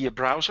basically a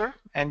browser,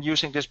 and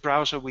using this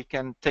browser we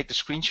can take the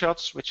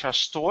screenshots which are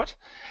stored.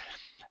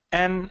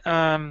 And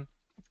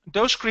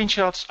those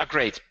screenshots are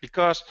great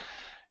because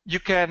you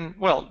can,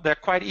 well, they're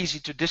quite easy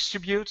to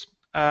distribute.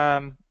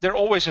 They're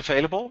always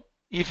available,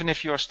 even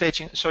if you're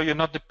staging, so you're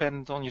not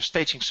dependent on your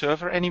staging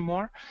server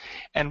anymore.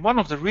 And one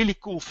of the really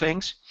cool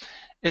things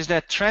is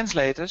that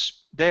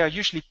translators, they are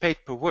usually paid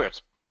per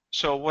word.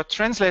 So what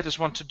translators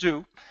want to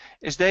do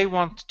is they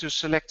want to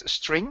select a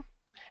string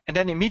and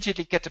then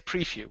immediately get a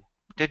preview.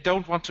 They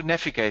don't want to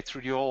navigate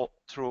through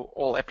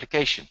all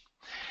application.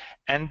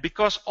 And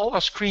because all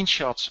our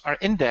screenshots are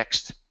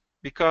indexed,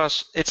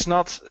 because it's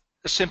not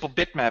a simple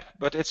bitmap,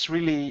 but it's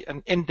really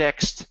an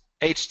indexed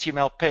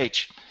HTML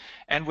page.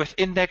 And with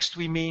indexed,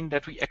 we mean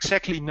that we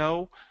exactly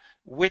know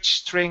which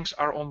strings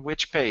are on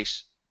which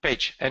page.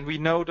 And we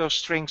know those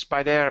strings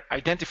by their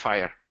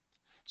identifier.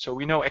 So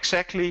we know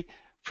exactly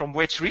from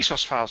which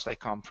resource files they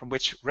come, from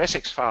which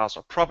resix files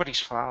or properties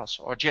files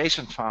or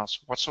JSON files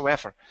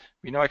whatsoever.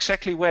 We know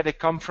exactly where they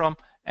come from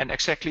and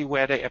exactly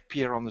where they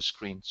appear on the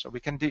screen. So we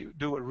can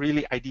do a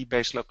really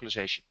ID-based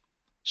localization.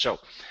 So,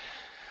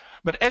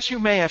 but as you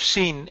may have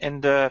seen in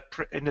the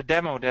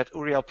demo that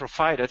Uriel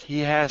provided, he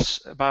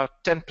has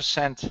about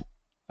 10%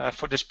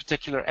 for this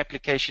particular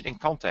application in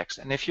context.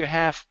 And if you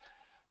have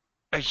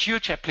a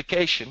huge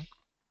application,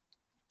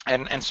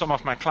 and some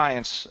of my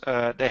clients,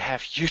 they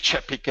have huge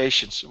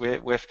applications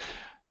with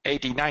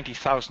 80,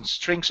 90,000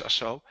 strings or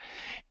so.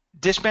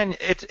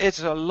 It's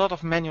a lot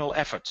of manual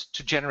effort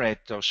to generate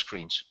those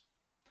screens.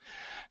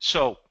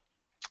 So,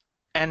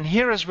 and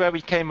here is where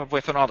we came up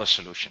with another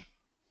solution.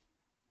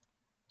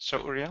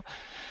 So, Uriel.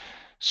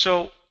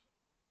 So,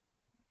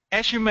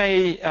 as you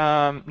may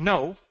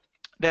know,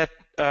 that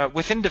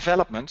within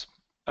development,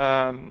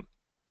 a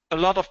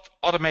lot of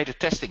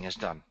automated testing is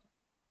done.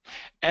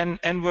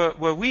 And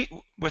where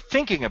we're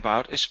thinking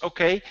about is,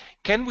 okay,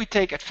 can we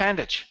take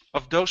advantage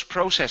of those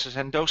processes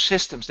and those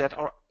systems that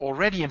are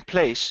already in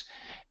place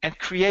and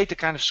create a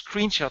kind of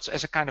screenshots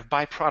as a kind of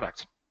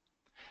byproduct?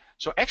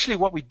 So actually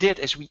what we did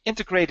is we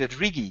integrated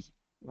Rigi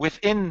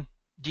within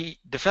the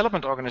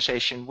development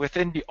organization,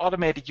 within the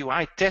automated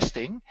UI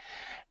testing,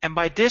 and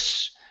by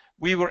this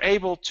we were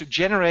able to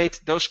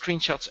generate those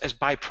screenshots as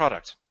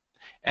byproduct.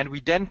 And we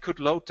then could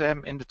load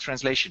them in the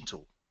translation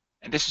tool.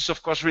 And this is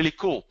of course really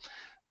cool.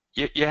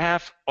 You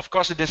have, of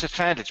course, a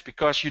disadvantage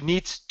because you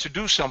need to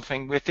do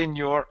something within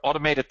your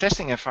automated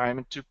testing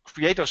environment to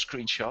create those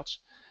screenshots.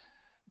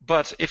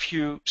 But if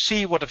you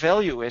see what the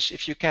value is,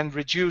 if you can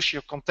reduce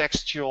your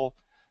contextual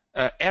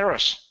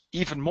errors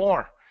even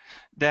more,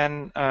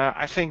 then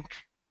I think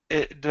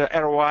the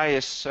ROI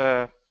is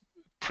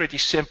pretty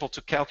simple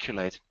to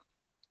calculate.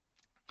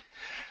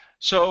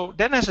 So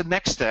then as a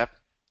next step,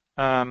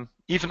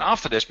 even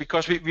after this,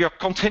 because we are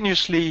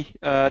continuously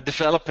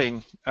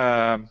developing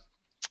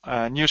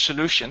new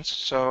solutions.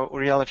 So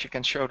Uriel, if you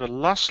can show the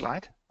last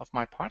slide of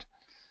my part.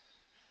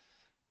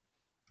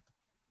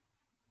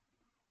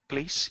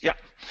 Please, yeah.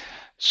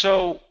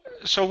 So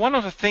one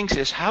of the things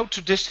is how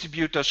to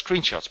distribute those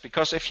screenshots,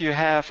 because if you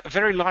have a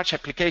very large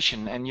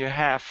application and you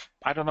have,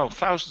 I don't know,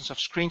 thousands of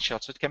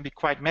screenshots, it can be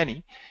quite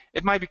many.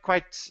 It might be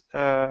quite,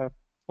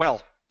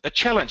 well, a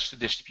challenge to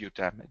distribute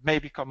them. It may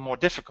become more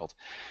difficult.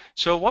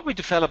 So what we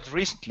developed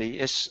recently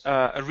is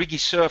a Rigi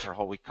server,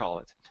 how we call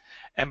it.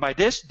 And by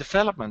this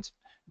development,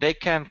 they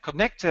can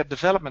connect their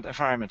development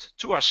environment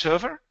to our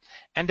server,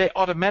 and they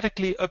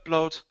automatically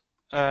upload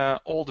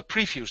all the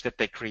previews that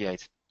they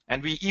create.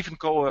 And we even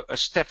go a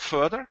step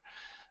further.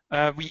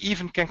 We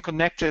even can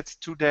connect it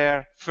to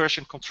their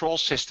version control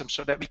system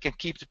so that we can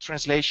keep the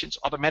translations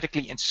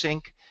automatically in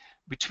sync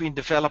between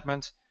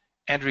development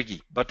and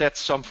Rigi. But that's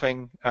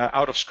something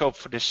out of scope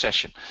for this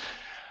session.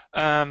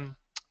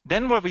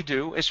 Then what we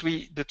do is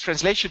the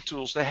translation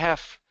tools, they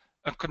have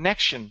a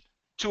connection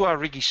to our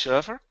Rigi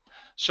server.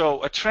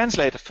 So a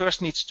translator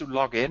first needs to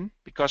log in,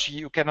 because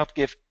you cannot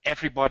give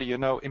everybody,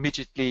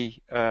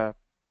 immediately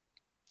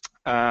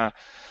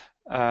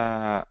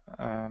yeah,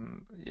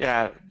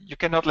 you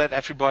cannot let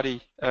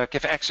everybody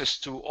give access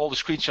to all the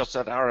screenshots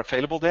that are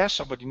available there.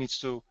 Somebody needs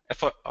to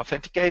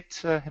authenticate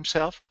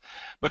himself.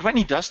 But when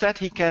he does that,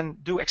 he can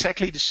do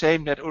exactly the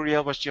same that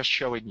Uriel was just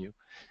showing you.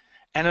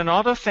 And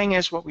another thing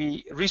is what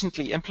we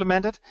recently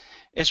implemented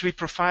is we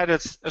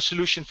provided a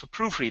solution for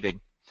proofreading.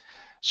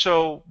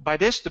 So by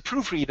this, the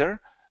proofreader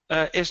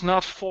is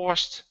not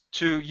forced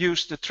to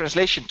use the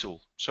translation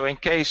tool. So in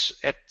case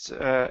at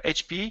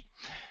HP,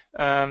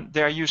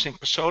 they are using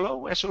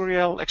Solo, as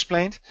Uriel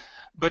explained,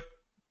 but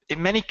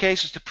in many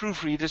cases, the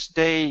proofreaders,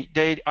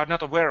 they are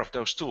not aware of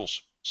those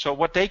tools. So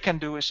what they can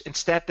do is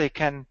instead they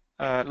can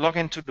log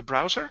into the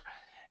browser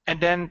and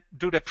then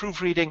do the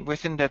proofreading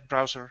within that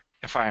browser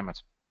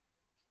environment.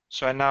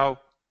 So now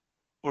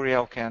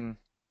Uriel can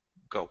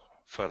go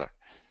further.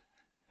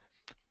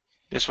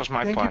 This was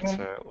my part,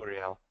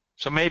 Uriel.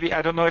 So maybe,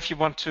 I don't know if you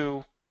want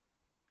to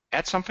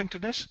add something to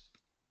this,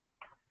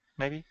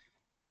 maybe?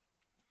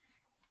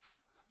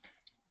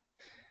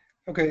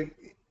 Okay,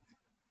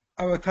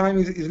 our time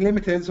is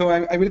limited, so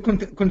I will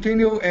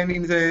continue, and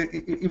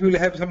if we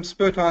have some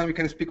spare time, we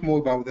can speak more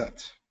about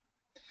that.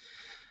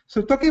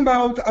 So talking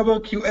about our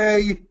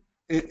QA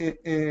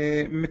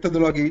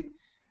methodology,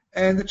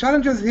 and the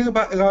challenges here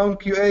around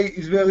QA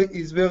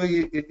is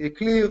very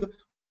clear.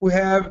 We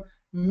have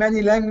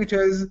many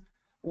languages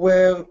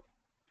the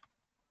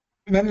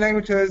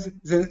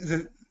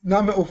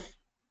number of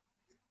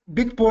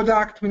big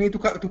product we need to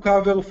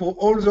cover for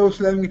all those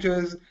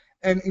languages,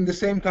 and in the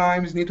same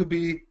time need to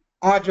be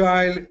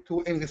agile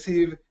to and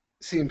receive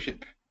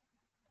SIMship.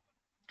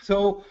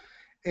 So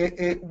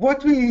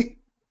what we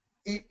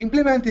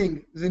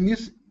implementing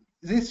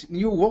this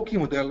new working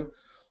model,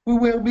 we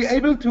will be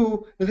able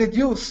to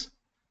reduce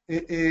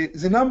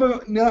the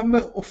number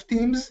of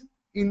teams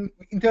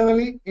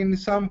internally in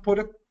some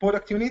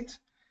product unit,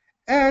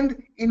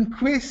 and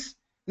increase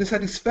the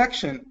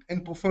satisfaction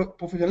and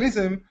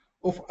professionalism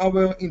of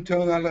our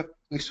internal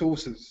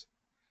resources.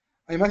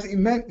 I must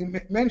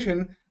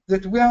mention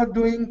that we are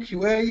doing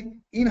QA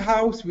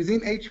in-house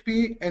within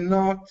HP and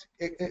not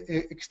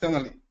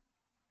externally.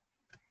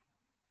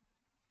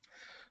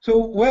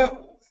 So where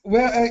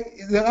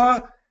there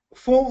are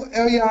 4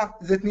 areas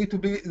that need to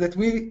be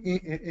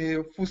we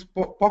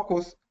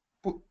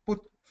put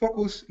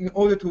focus in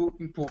order to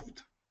improve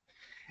it.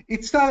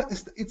 It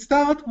starts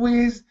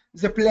with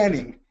the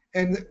planning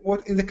and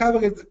what in the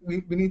coverage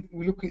we're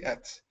looking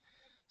at.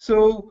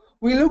 So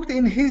we looked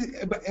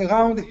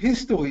around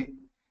history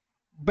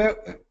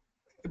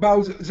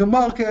about the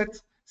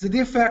market, the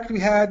defect we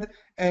had,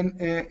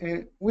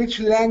 and which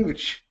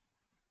language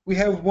we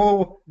have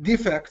more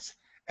defects,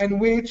 and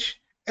which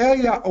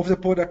area of the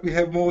product we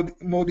have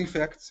more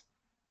defects,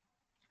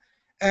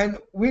 and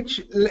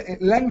which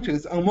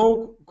languages are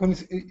more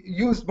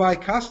used by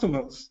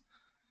customers.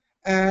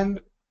 And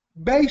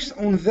based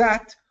on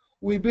that,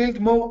 we built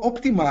more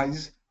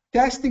optimized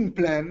testing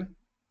plan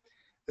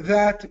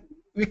that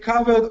we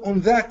covered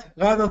on that,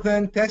 rather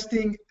than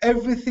testing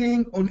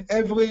everything on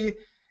every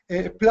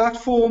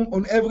platform,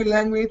 on every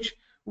language,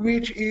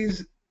 which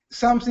is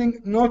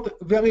something not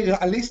very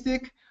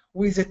realistic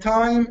with the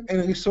time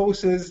and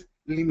resources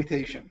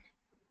limitation.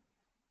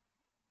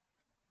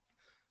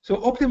 So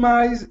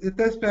optimize the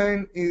test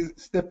plan is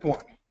step 1.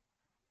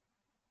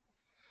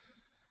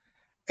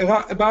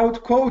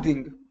 About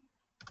coding,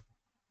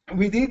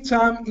 we did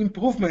some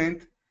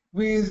improvement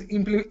with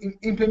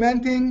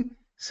implementing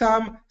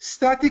some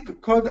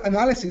static code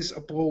analysis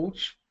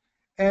approach,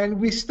 and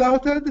we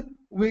started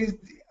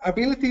with the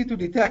ability to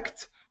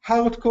detect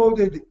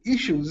hard-coded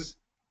issues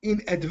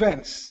in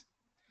advance.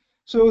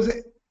 So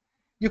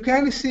you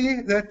can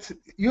see that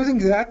using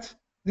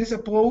this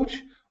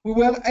approach, we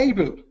were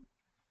able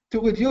to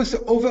reduce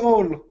the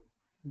overall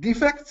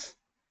defects,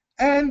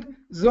 and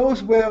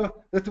those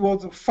that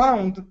was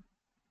found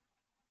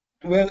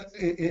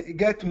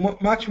get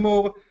much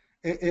more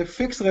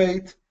fixed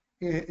rate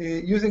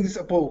using this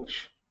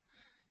approach.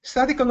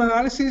 Static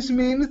analysis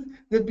means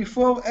that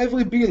before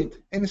every build,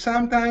 and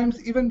sometimes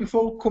even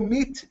before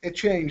commit a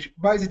change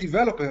by the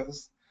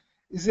developers,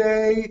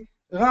 they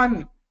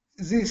run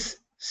this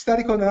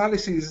static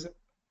analysis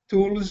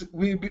tools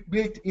we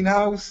built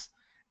in-house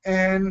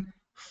and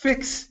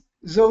fix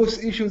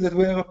those issues that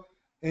were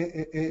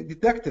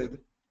detected.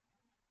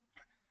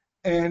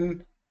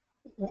 And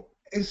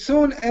as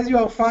soon as you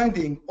are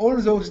finding all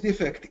those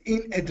defects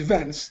in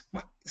advance,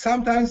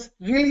 sometimes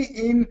really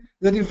in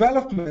the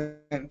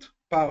development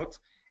part,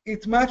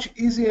 it's much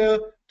easier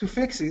to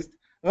fix it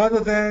rather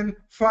than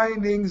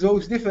finding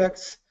those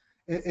defects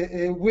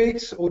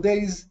weeks or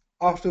days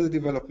after the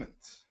development.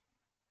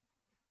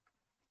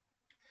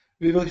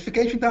 The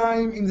verification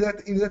time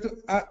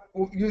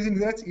using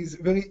that is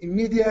very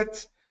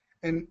immediate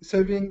and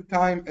saving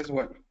time as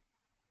well.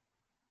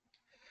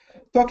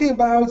 Talking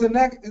about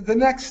the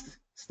next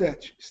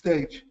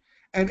stage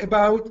and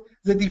about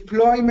the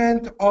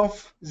deployment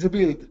of the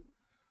build.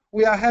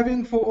 We are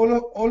having for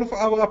all of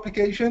our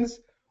applications,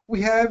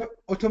 we have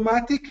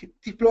automatic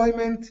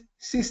deployment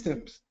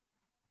systems.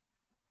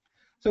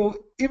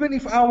 So even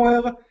if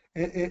our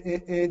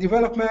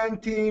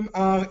development team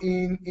are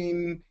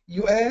in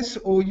US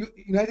or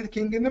United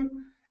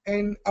Kingdom,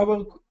 and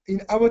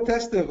our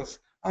testers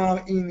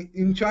are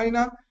in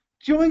China.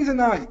 During the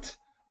night,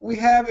 we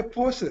have a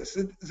process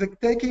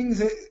that taking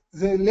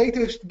the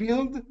latest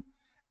build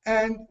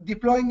and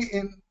deploying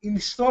and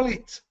install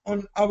it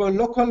on our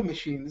local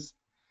machines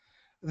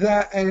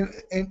and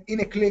in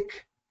a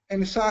click.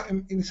 And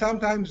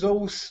sometimes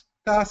those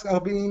tasks are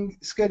being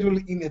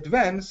scheduled in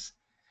advance.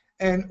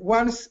 And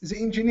once the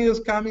engineers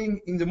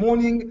coming in the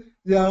morning,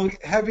 they are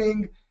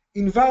having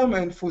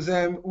environment for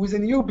them with a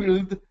new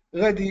build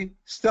ready,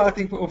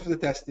 starting off the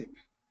testing.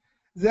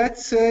 That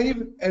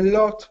saves a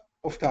lot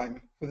of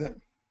time for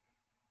them.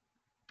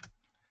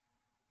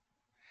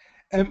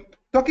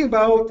 Talking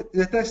about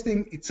the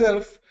testing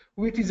itself,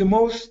 which is the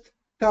most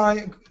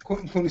time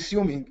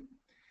consuming.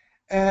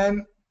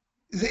 And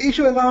the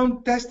issue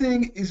around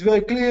testing is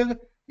very clear.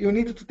 You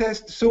need to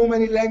test so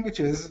many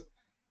languages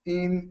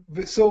in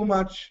so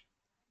much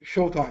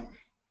short time.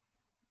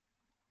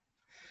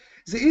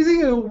 The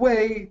easier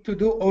way to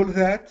do all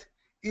that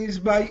is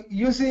by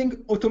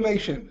using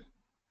automation.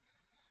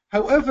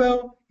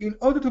 However, in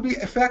order to be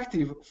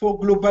effective for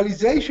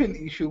globalization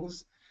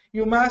issues,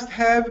 you must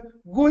have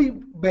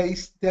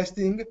GUI-based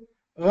testing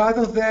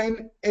rather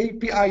than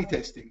API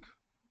testing.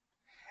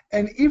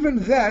 And even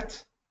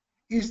that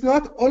is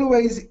not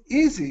always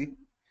easy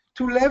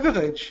to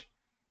leverage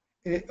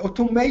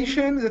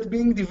automation that's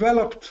being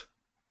developed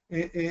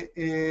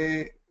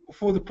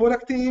for the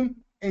product team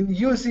and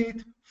use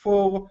it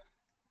for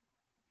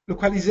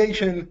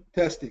localization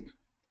testing.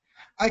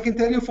 I can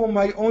tell you from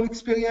my own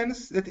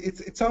experience that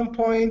at some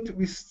point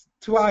we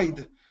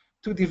tried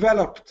to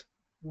develop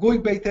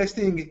GUI-based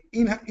testing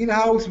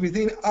in-house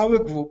within our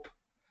group,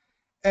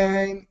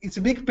 and it's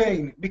a big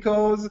pain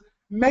because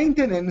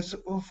maintenance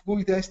of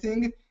GUI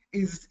testing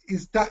is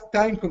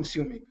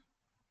time-consuming.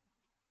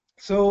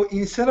 So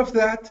instead of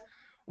that,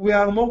 we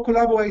are more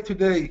collaborate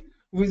today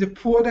with the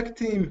product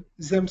team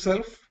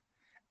themselves,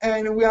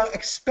 and we are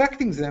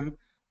expecting them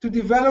to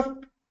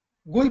develop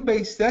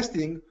GUI-based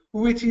testing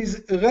which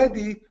is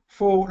ready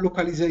for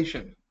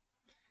localization.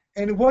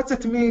 And what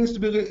that means to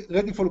be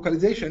ready for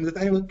localization, that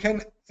I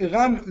can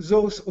run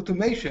those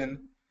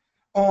automation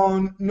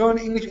on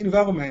non-English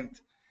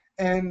environment.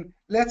 And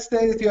let's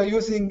say that you are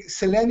using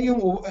Selenium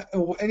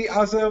or any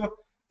other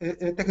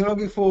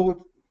technology for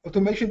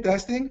automation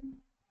testing.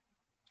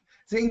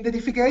 The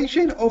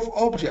identification of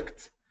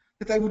objects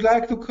that I would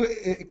like to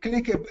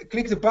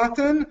click the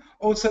button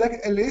or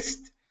select a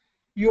list,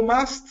 you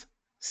must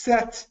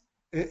set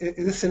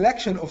the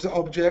selection of the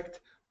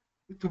object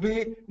to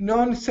be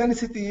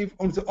non-sensitive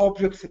on the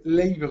object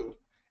label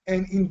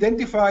and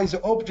identify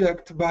the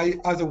object by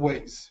other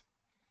ways.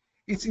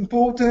 It's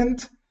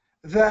important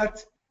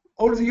that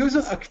all the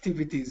user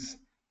activities,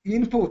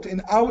 input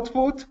and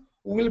output,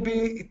 will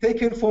be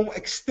taken from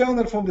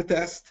external from the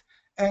test,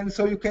 and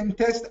so you can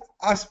test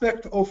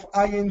aspect of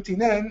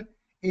INTN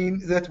in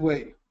that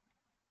way.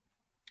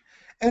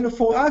 And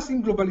for us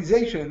in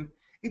globalization,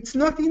 it's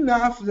not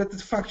enough that the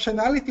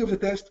functionality of the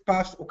test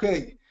passed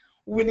okay.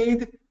 We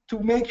need to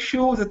make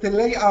sure that the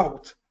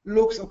layout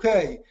looks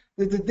okay,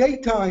 that the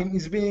datetime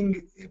is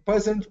being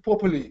present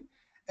properly.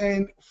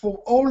 And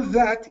for all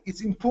that,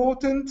 it's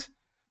important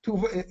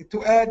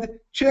to add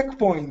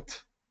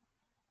checkpoint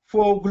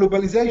for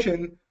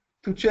globalization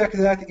to check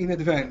that in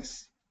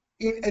advance.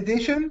 In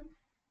addition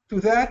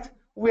to that,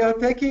 we are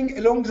taking,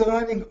 along the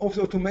running of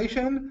the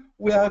automation,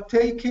 we are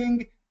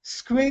taking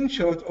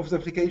screenshots of the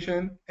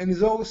application, and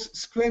those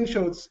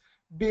screenshots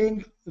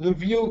being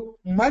reviewed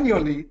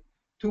manually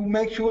to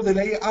make sure the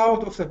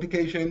layout of the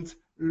applications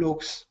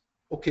looks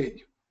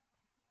okay.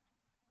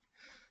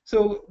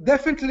 So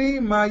definitely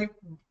my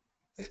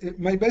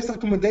best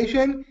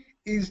recommendation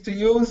is to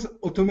use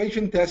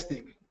automation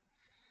testing.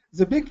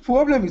 The big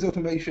problem with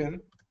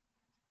automation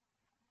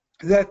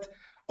that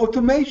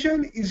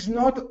automation is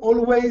not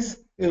always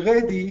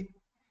ready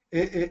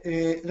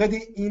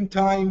in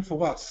time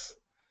for us.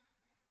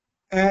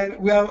 And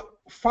we have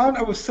found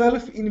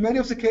ourselves in many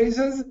of the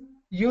cases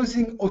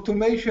using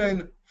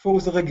automation for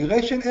the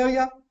regression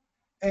area,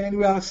 and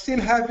we are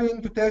still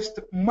having to test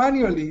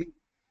manually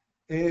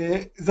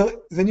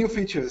the new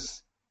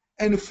features.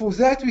 And for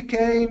that, we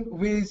came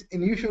with a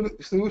new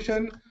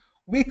solution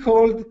we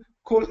called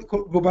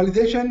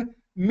globalization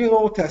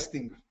mirror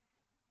testing.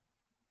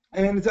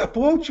 And the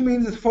approach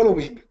means the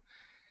following,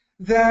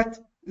 that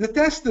the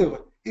tester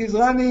is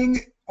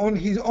running on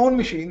his own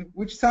machine,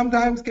 which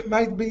sometimes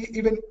might be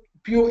even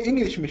pure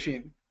English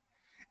machine.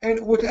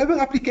 And whatever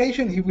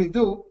application he will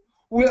do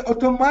will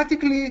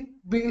automatically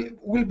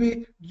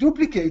be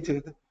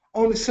duplicated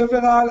on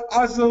several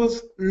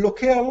others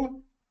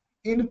local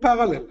in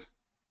parallel.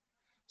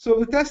 So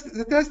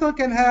the tester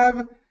can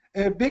have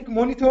big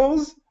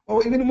monitors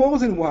or even more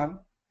than one,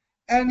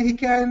 and he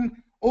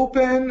can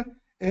open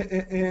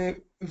a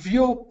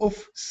view of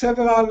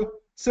several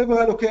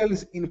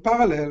locales in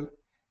parallel,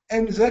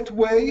 and that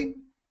way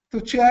to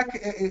check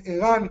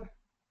run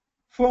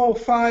 4,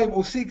 5,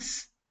 or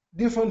 6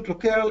 different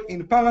locales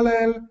in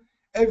parallel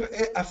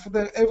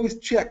after every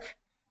check,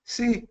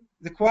 see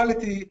the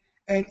quality,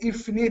 and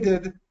if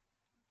needed,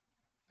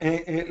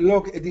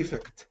 log a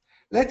defect.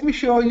 Let me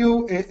show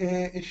you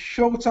a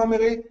short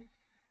summary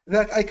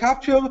that I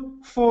captured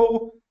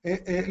for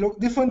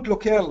different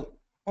locale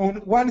on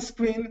one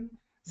screen.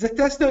 The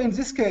tester in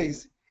this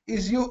case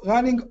is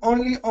running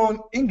only on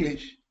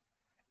English,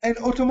 and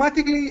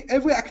automatically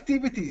every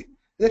activity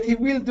that he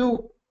will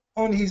do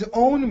on his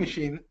own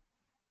machine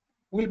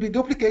will be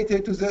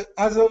duplicated to the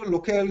other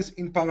locales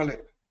in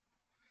parallel.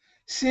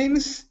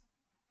 Since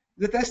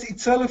the test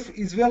itself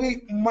is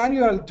very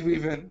manual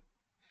driven,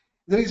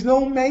 there is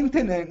no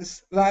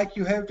maintenance like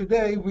you have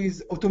today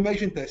with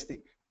automation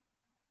testing.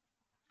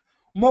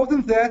 More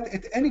than that,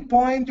 at any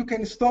point you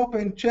can stop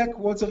and check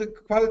what's the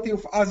quality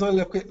of other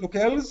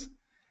locales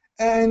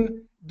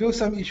and do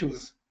some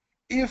issues.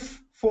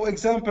 If, for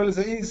example,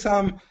 there is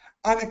some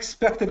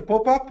unexpected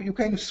pop-up, you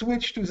can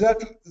switch to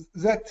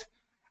that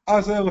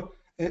other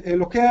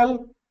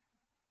locale,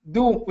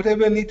 do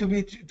whatever needs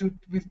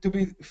to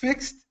be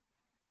fixed,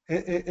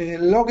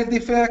 log a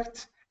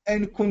defect,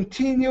 and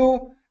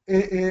continue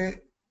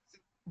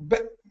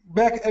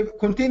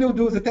continue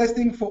do the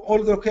testing for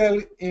all the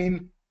locale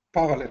in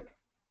parallel.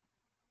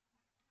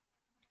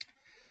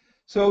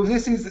 So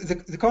this is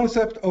the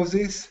concept of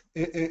this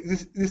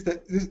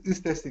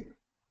testing.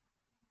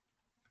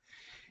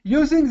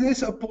 Using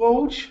this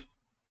approach,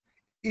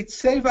 it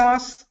saves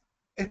us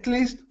at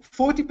least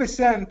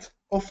 40%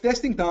 of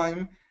testing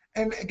time.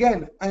 And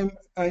again,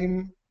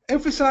 I'm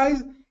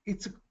emphasize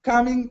it's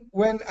coming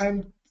when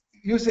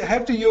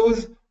have to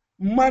use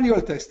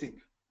manual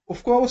testing.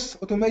 Of course,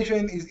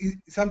 automation is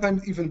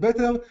sometimes even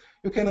better.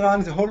 You can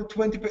run the whole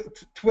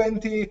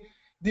 20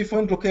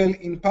 different locale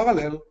in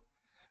parallel.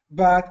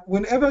 But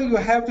whenever you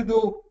have to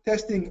do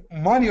testing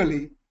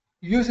manually,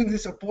 using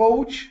this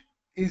approach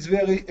is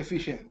very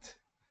efficient.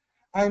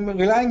 I'm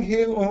relying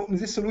here on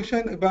this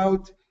solution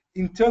about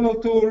internal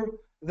tool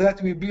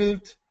that we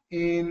built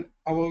in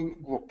our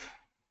group.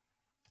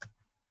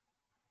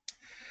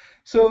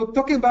 So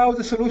talking about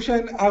the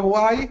solution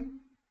ROI,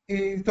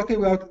 is talking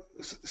about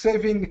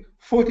saving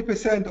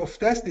 40% of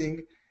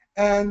testing,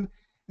 and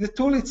the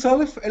tool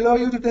itself allows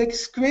you to take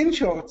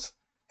screenshots,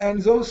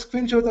 and those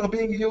screenshots are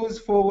being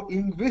used for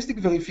linguistic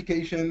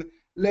verification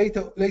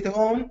later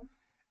on.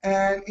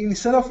 And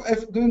instead of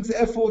doing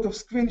the effort of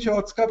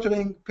screenshots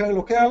capturing per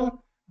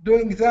locale,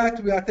 doing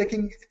that, we are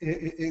taking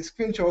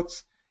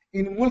screenshots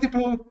in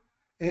multiple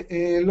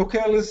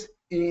locales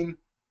in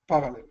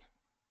parallel.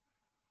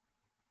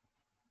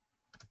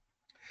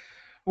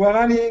 We're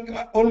running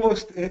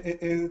almost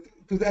to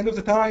the end of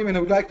the time, and I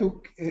would like to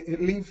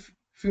leave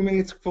a few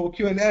minutes for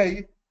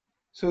Q&A.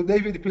 So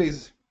David,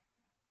 please.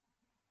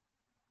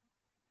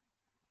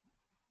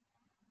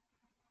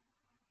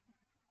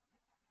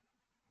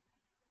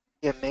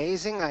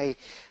 Amazing.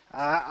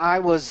 I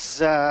was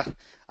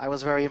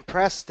very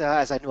impressed,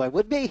 as I knew I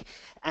would be,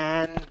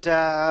 and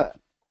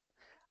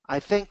I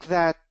think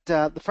that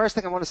the first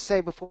thing I want to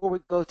say before we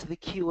go to the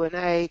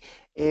Q&A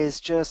is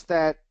just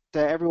that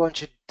everyone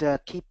should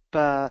keep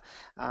their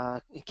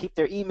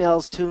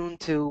emails tuned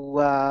to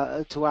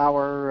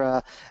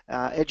our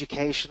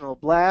educational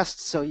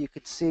blast, so you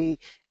can see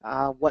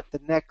what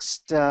the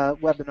next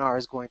webinar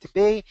is going to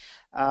be.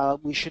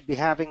 We should be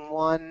having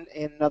one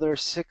in another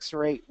 6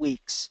 or 8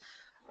 weeks.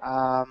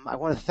 I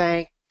want to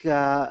thank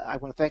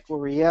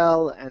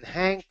Uriel and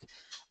Henk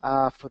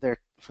for their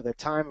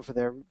time and for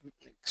their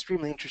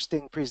extremely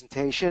interesting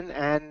presentation,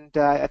 and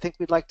I think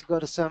we'd like to go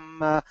to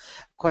some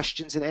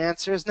questions and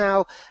answers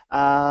now.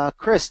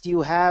 Chris, do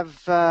you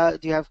have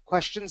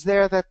questions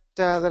there that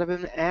have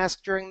been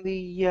asked during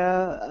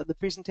the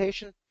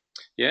presentation?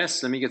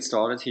 Yes, let me get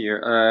started here.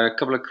 A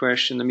couple of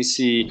questions. Let me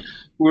see.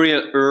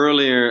 Uriel,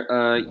 earlier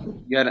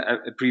you had an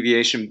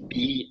abbreviation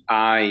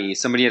BI.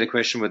 Somebody had a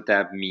question what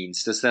that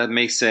means. Does that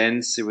make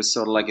sense? It was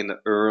sort of like in the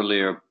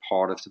earlier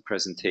part of the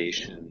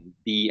presentation.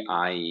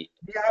 BI.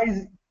 BI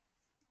is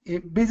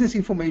business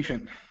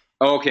information.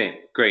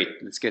 Okay, great.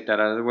 Let's get that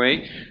out of the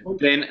way. Okay.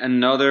 Then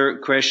another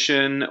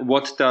question.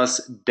 What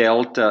does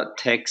delta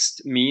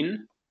text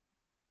mean?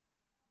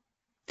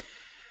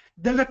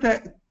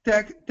 Delta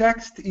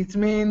text, it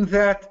means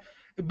that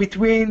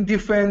between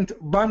different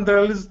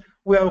bundles,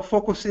 we are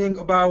focusing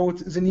about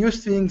the new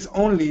things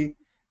only,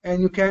 and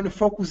you can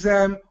focus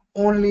them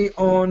only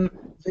on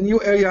the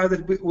new area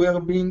that were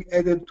being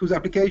added to the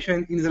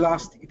application in the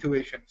last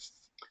iterations.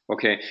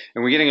 Okay,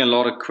 and we're getting a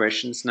lot of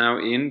questions now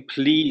in.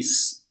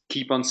 Please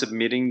keep on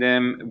submitting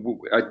them.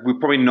 We're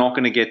probably not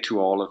going to get to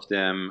all of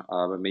them,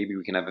 but maybe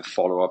we can have a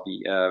follow-up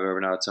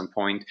webinar at some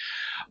point.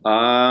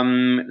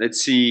 Let's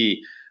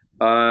see.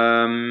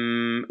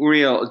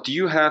 Uriel, do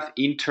you have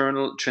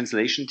internal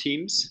translation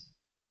teams?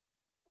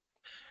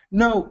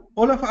 No,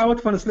 all of our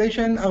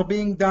translation are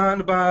being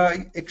done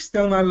by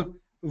external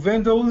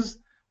vendors.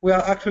 We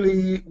are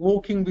actually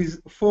working with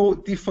 4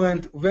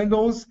 different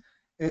vendors,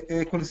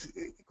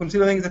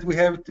 considering that we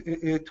have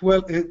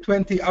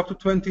 20 up to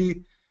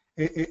 20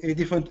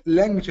 different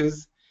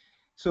languages.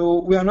 So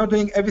we are not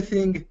doing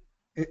everything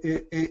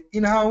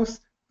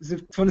in-house. the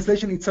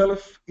translation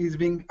itself is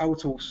being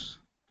outsourced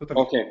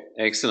totally. Okay,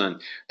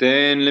 excellent.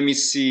 Then let me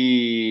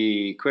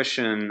see.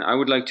 Question. I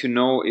would like to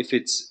know if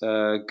it's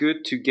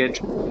good to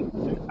get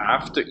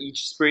after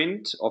each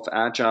sprint of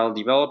agile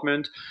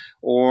development,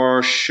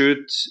 or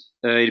should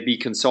it be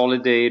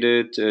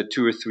consolidated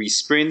 2 or 3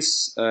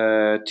 sprints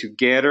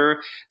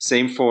together?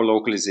 Same for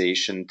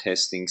localization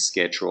testing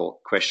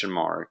schedule? Question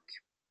mark.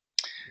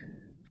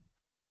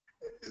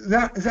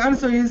 The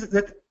answer is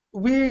that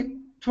we're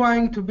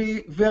trying to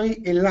be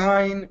very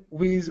aligned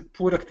with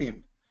product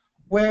team.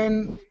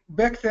 When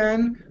back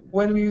then,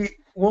 when we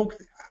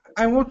worked,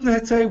 I won't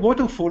let's say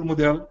waterfall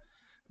model,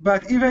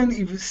 but even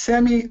if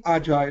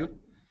semi-agile,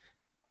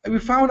 we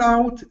found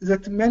out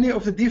that many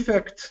of the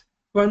defects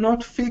were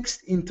not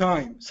fixed in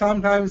time.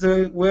 Sometimes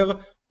they were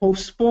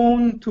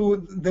postponed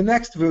to the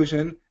next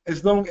version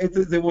as long as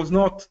there was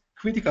not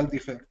critical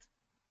defect.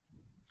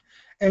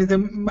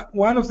 And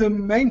one of the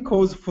main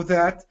causes for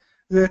that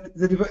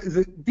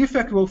the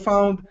defect were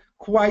found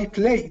quite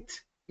late.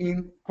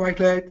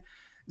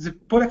 The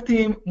product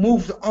team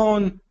moved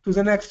on to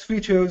the next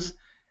features,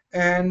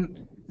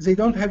 and they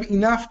don't have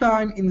enough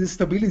time in the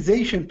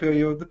stabilization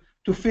period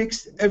to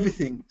fix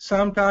everything.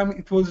 Sometimes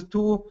it was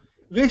too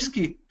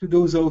risky to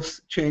do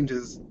those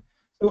changes.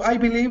 So I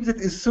believe that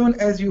as soon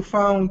as you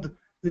found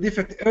the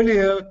defect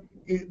earlier,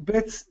 it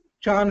best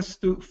chance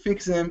to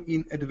fix them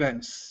in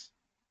advance.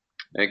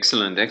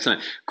 Excellent,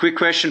 excellent. Quick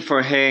question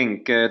for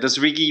Henk. Does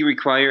Rigi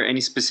require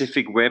any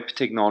specific web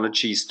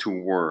technologies to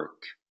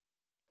work?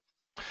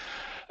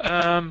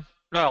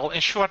 Well,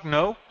 in short,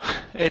 no.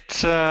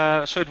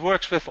 So it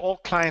works with all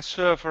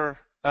client-server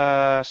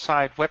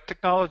side web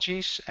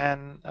technologies,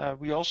 and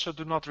we also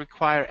do not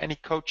require any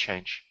code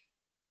change.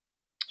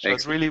 So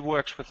Excellent. It really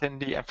works within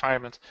the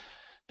environment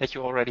that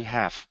you already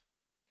have.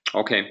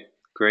 Okay,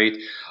 great.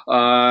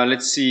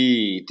 Let's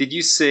see. Did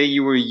you say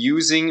you were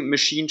using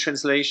machine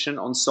translation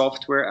on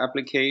software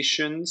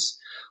applications,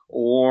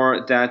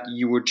 or that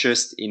you were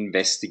just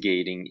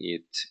investigating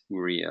it,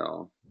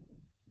 Uriel?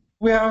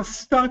 We are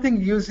starting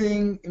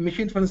using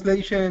machine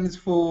translations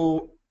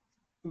for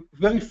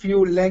very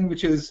few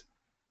languages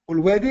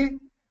already,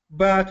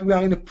 but we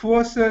are in the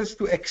process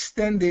to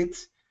extend it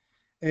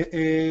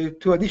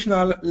to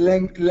additional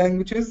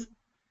languages.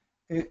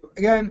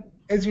 Again,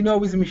 as you know,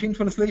 with machine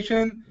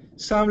translation,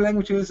 some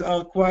languages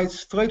are quite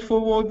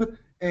straightforward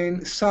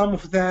and some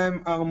of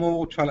them are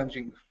more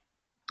challenging.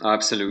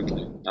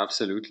 Absolutely,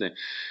 absolutely.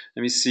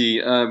 Let me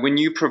see. When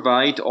you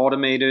provide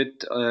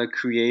automated,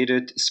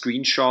 created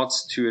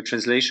screenshots to a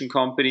translation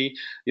company,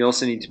 you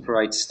also need to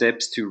provide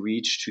steps to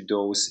reach to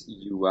those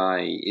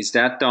UI. Is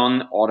that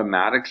done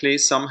automatically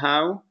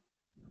somehow?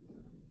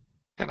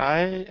 Can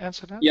I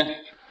answer that? Yeah,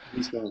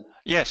 please go ahead.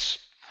 Yes.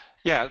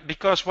 Yeah,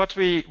 because what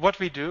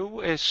we do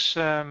is,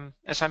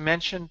 as I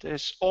mentioned,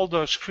 is all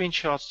those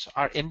screenshots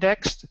are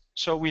indexed,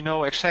 so we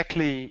know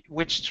exactly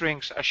which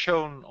strings are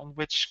shown on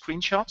which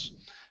screenshots.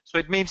 So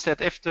it means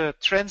that if the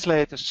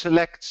translator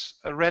selects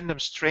a random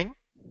string,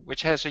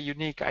 which has a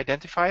unique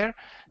identifier,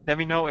 then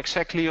we know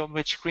exactly on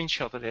which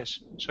screenshot it is.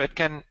 So it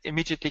can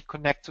immediately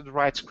connect to the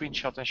right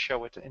screenshot and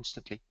show it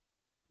instantly.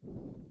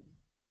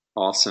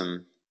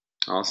 Awesome.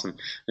 Awesome.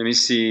 Let me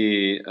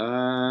see.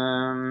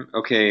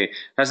 Okay.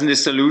 Hasn't the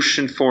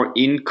solution for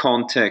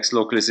in-context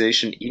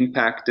localization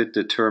impacted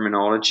the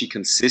terminology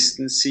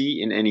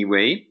consistency in any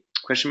way?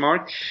 Question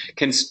mark.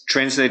 Can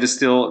translators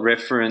still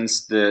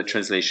reference the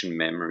translation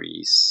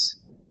memories?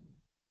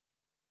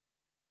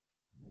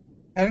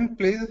 And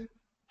please.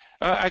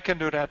 I can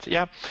do that.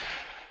 Yeah.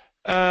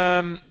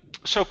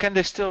 So can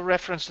they still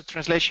reference the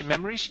translation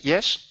memories?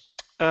 Yes.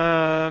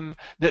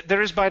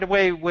 There is, by the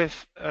way,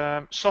 with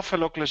software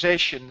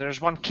localization,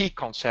 there's one key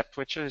concept,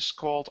 which is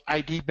called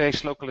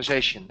ID-based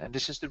localization. And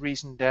this is the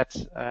reason that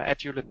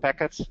at Hewlett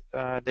Packard,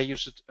 they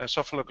use a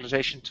software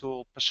localization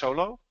tool,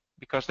 Bespoke,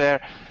 because they're,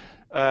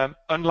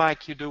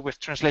 unlike you do with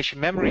translation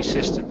memory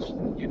systems,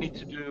 you need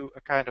to do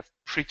a kind of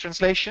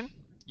pre-translation,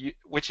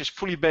 which is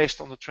fully based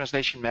on the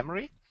translation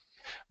memory.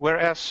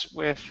 Whereas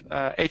with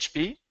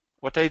HP,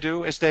 what they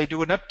do is they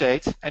do an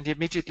update and they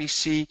immediately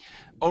see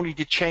only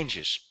the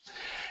changes.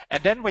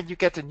 And then when you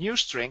get the new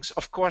strings,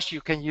 of course,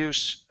 you can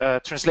use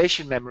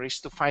translation memories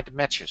to find the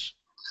matches.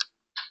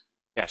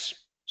 Yes.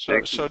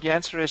 So the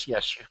answer is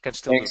yes, you can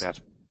still do that.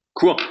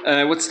 Cool.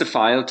 What's the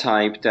file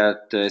type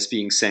that is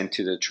being sent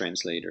to the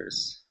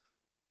translators?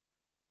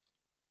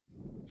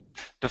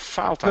 The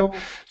file type.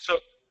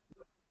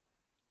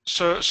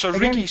 So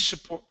Rigi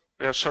support.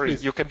 Sorry,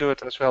 please. You can do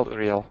it as well,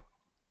 Uriel.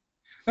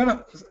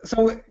 No.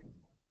 So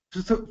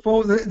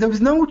there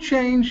is no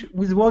change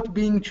with what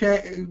being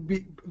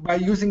by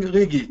using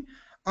Rigi.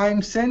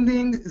 I'm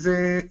sending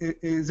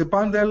the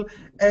bundle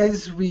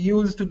as we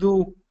used to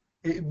do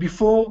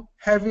before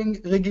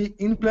having Rigi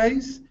in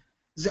place.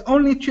 The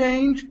only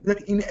change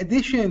that, in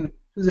addition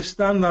to the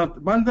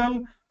standard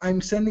bundle,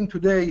 I'm sending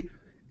today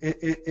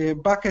a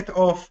bucket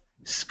of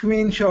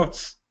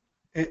screenshots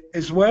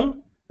as well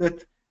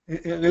that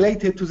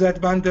related to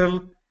that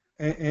bundle.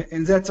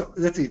 And that's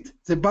it.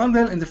 The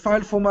bundle and the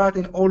file format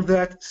and all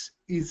that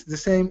is the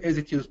same as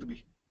it used to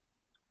be.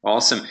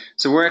 Awesome.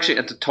 So we're actually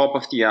at the top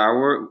of the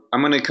hour.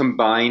 I'm going to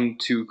combine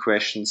two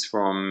questions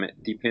from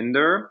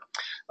Deepinder.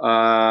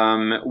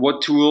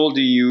 What tool do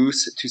you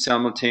use to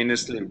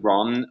simultaneously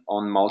run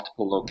on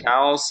multiple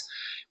locales?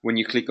 When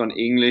you click on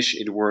English,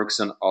 it works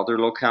on other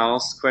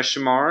locales,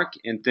 question mark.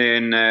 And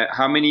then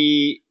how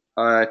many,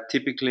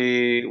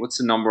 typically, what's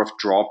the number of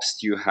drops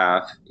do you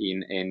have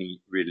in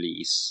any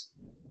release?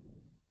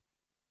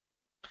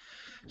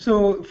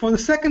 So for the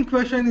second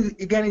question,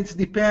 again, it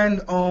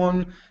depends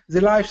on the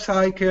life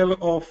cycle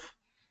of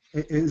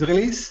the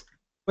release,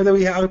 whether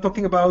we are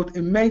talking about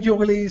a major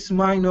release,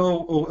 minor,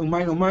 or a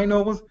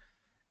minor.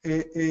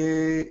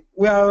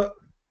 We are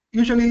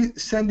usually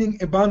sending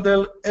a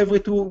bundle every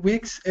 2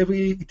 weeks,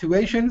 every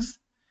iterations.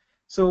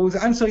 So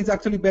the answer is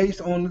actually based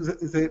on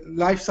the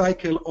life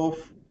cycle of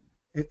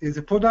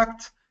the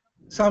product.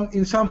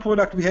 In some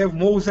product, we have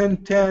more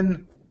than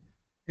 10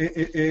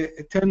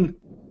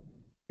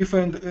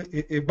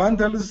 different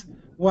bundles,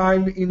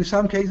 while in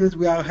some cases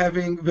we are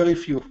having very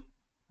few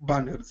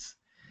bundles.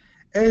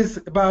 As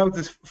about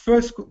the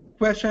first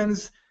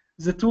questions,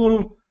 the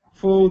tool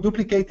for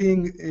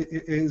duplicating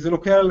the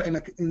locale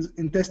and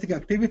in testing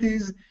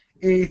activities,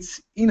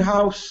 it's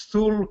in-house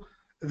tool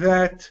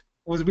that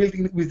was built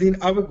within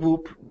our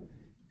group.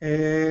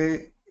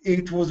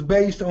 It was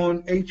based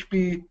on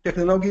HP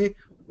technology.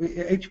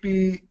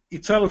 HP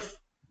itself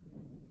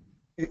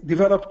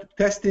developed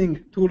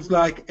testing tools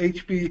like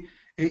HP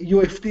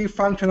UFT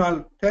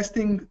functional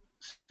testing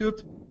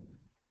suite,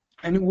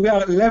 and we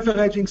are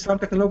leveraging some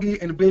technology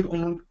and build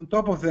on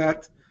top of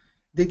that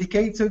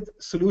dedicated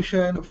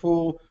solution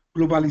for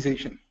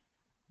globalization.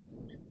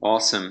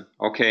 Awesome.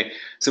 Okay.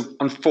 So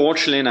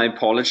unfortunately, and I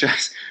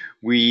apologize,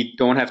 we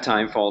don't have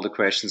time for all the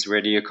questions. We're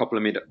already a couple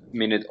of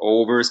minute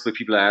overs, but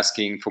people are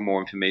asking for more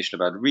information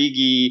about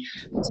Rigi,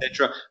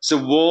 etc. So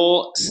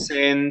we'll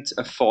send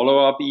a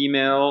follow-up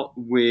email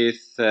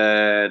with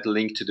the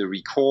link to the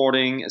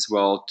recording as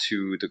well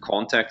to the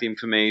contact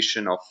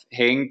information of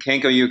Henk.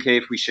 Henk, are you okay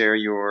if we share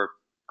your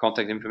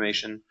contact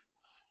information?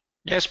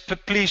 Yes,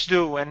 please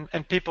do, and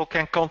people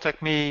can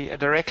contact me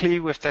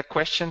directly with their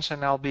questions,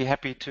 and I'll be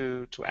happy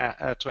to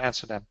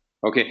answer them.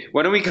 Okay.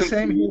 Why don't we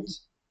conclude?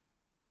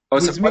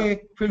 With me,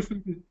 feel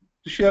free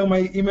to share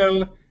my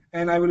email,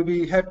 and I will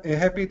be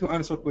happy to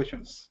answer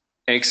questions.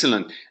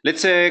 Excellent.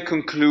 Let's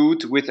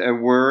conclude with a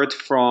word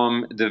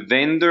from the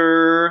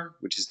vendor,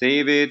 which is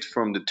David,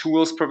 from the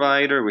tools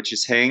provider, which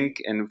is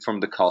Henk, and from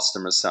the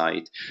customer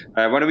side.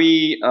 Why don't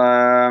we,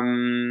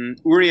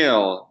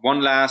 Uriel,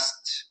 one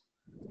last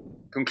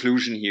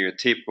conclusion here,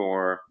 tip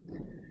or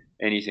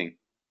anything?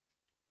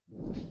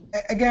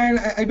 Again,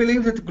 I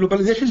believe that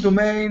globalization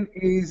domain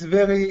is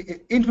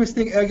very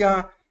interesting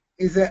area.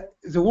 Is that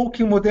the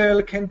working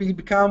model can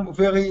become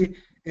very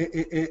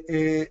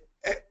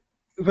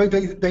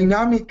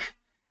dynamic,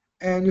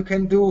 and you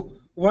can do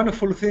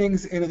wonderful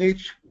things and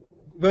reach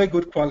very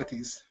good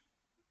qualities.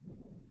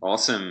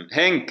 Awesome.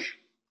 Henk.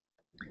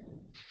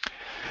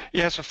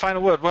 Yes, a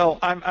final word. Well,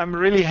 I'm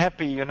really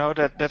happy, you know,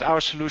 that our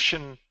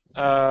solution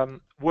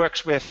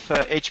works with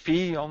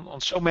HP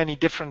on so many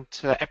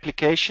different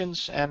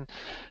applications, and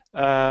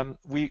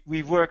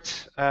we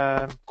worked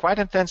quite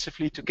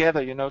intensively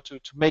together, you know, to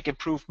make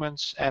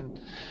improvements, and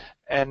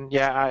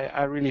yeah,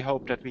 I really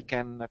hope that we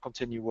can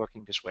continue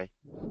working this way.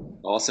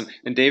 Awesome.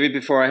 And David,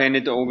 before I hand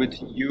it over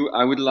to you,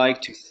 I would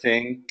like to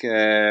thank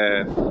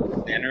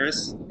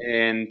planners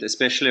and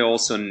especially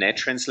also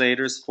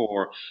Net-Translators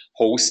for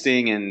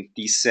hosting and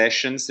these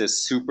sessions. They're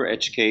super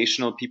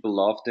educational. People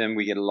love them.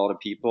 We get a lot of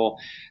people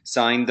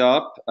signed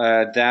up.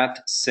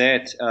 That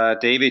said,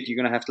 David, you're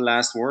going to have the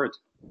last word.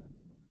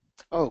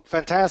 Oh,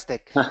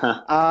 fantastic.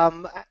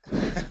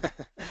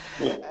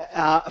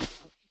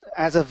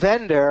 As a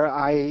vendor,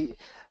 I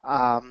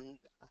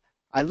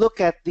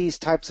look at these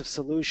types of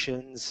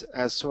solutions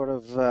as sort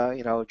of,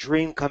 you know, a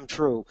dream come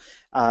true.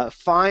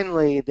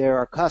 Finally, there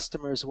are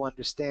customers who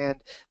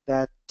understand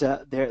that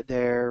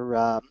there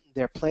are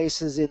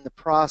places in the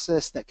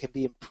process that can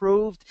be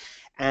improved,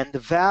 and the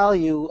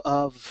value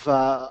of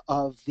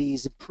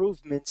these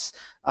improvements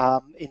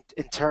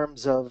in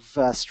terms of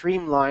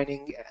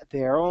streamlining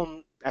their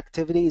own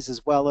activities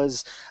as well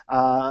as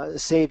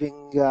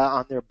saving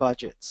on their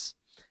budgets.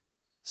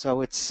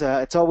 So it's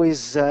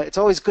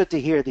always good to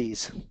hear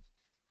these.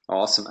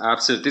 Awesome,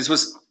 absolutely. This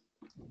was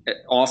an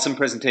awesome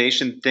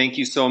presentation. Thank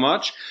you so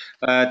much,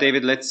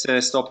 David. Let's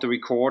stop the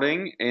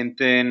recording, and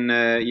then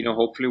you know,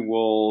 hopefully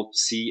we'll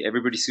see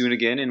everybody soon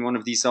again in one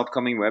of these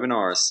upcoming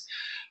webinars.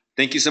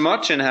 Thank you so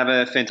much, and have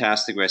a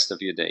fantastic rest of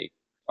your day.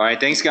 All right,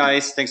 thanks,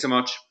 guys. Thanks so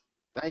much.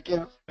 Thank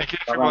you. Thank you,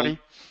 everybody.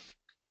 Bye-bye.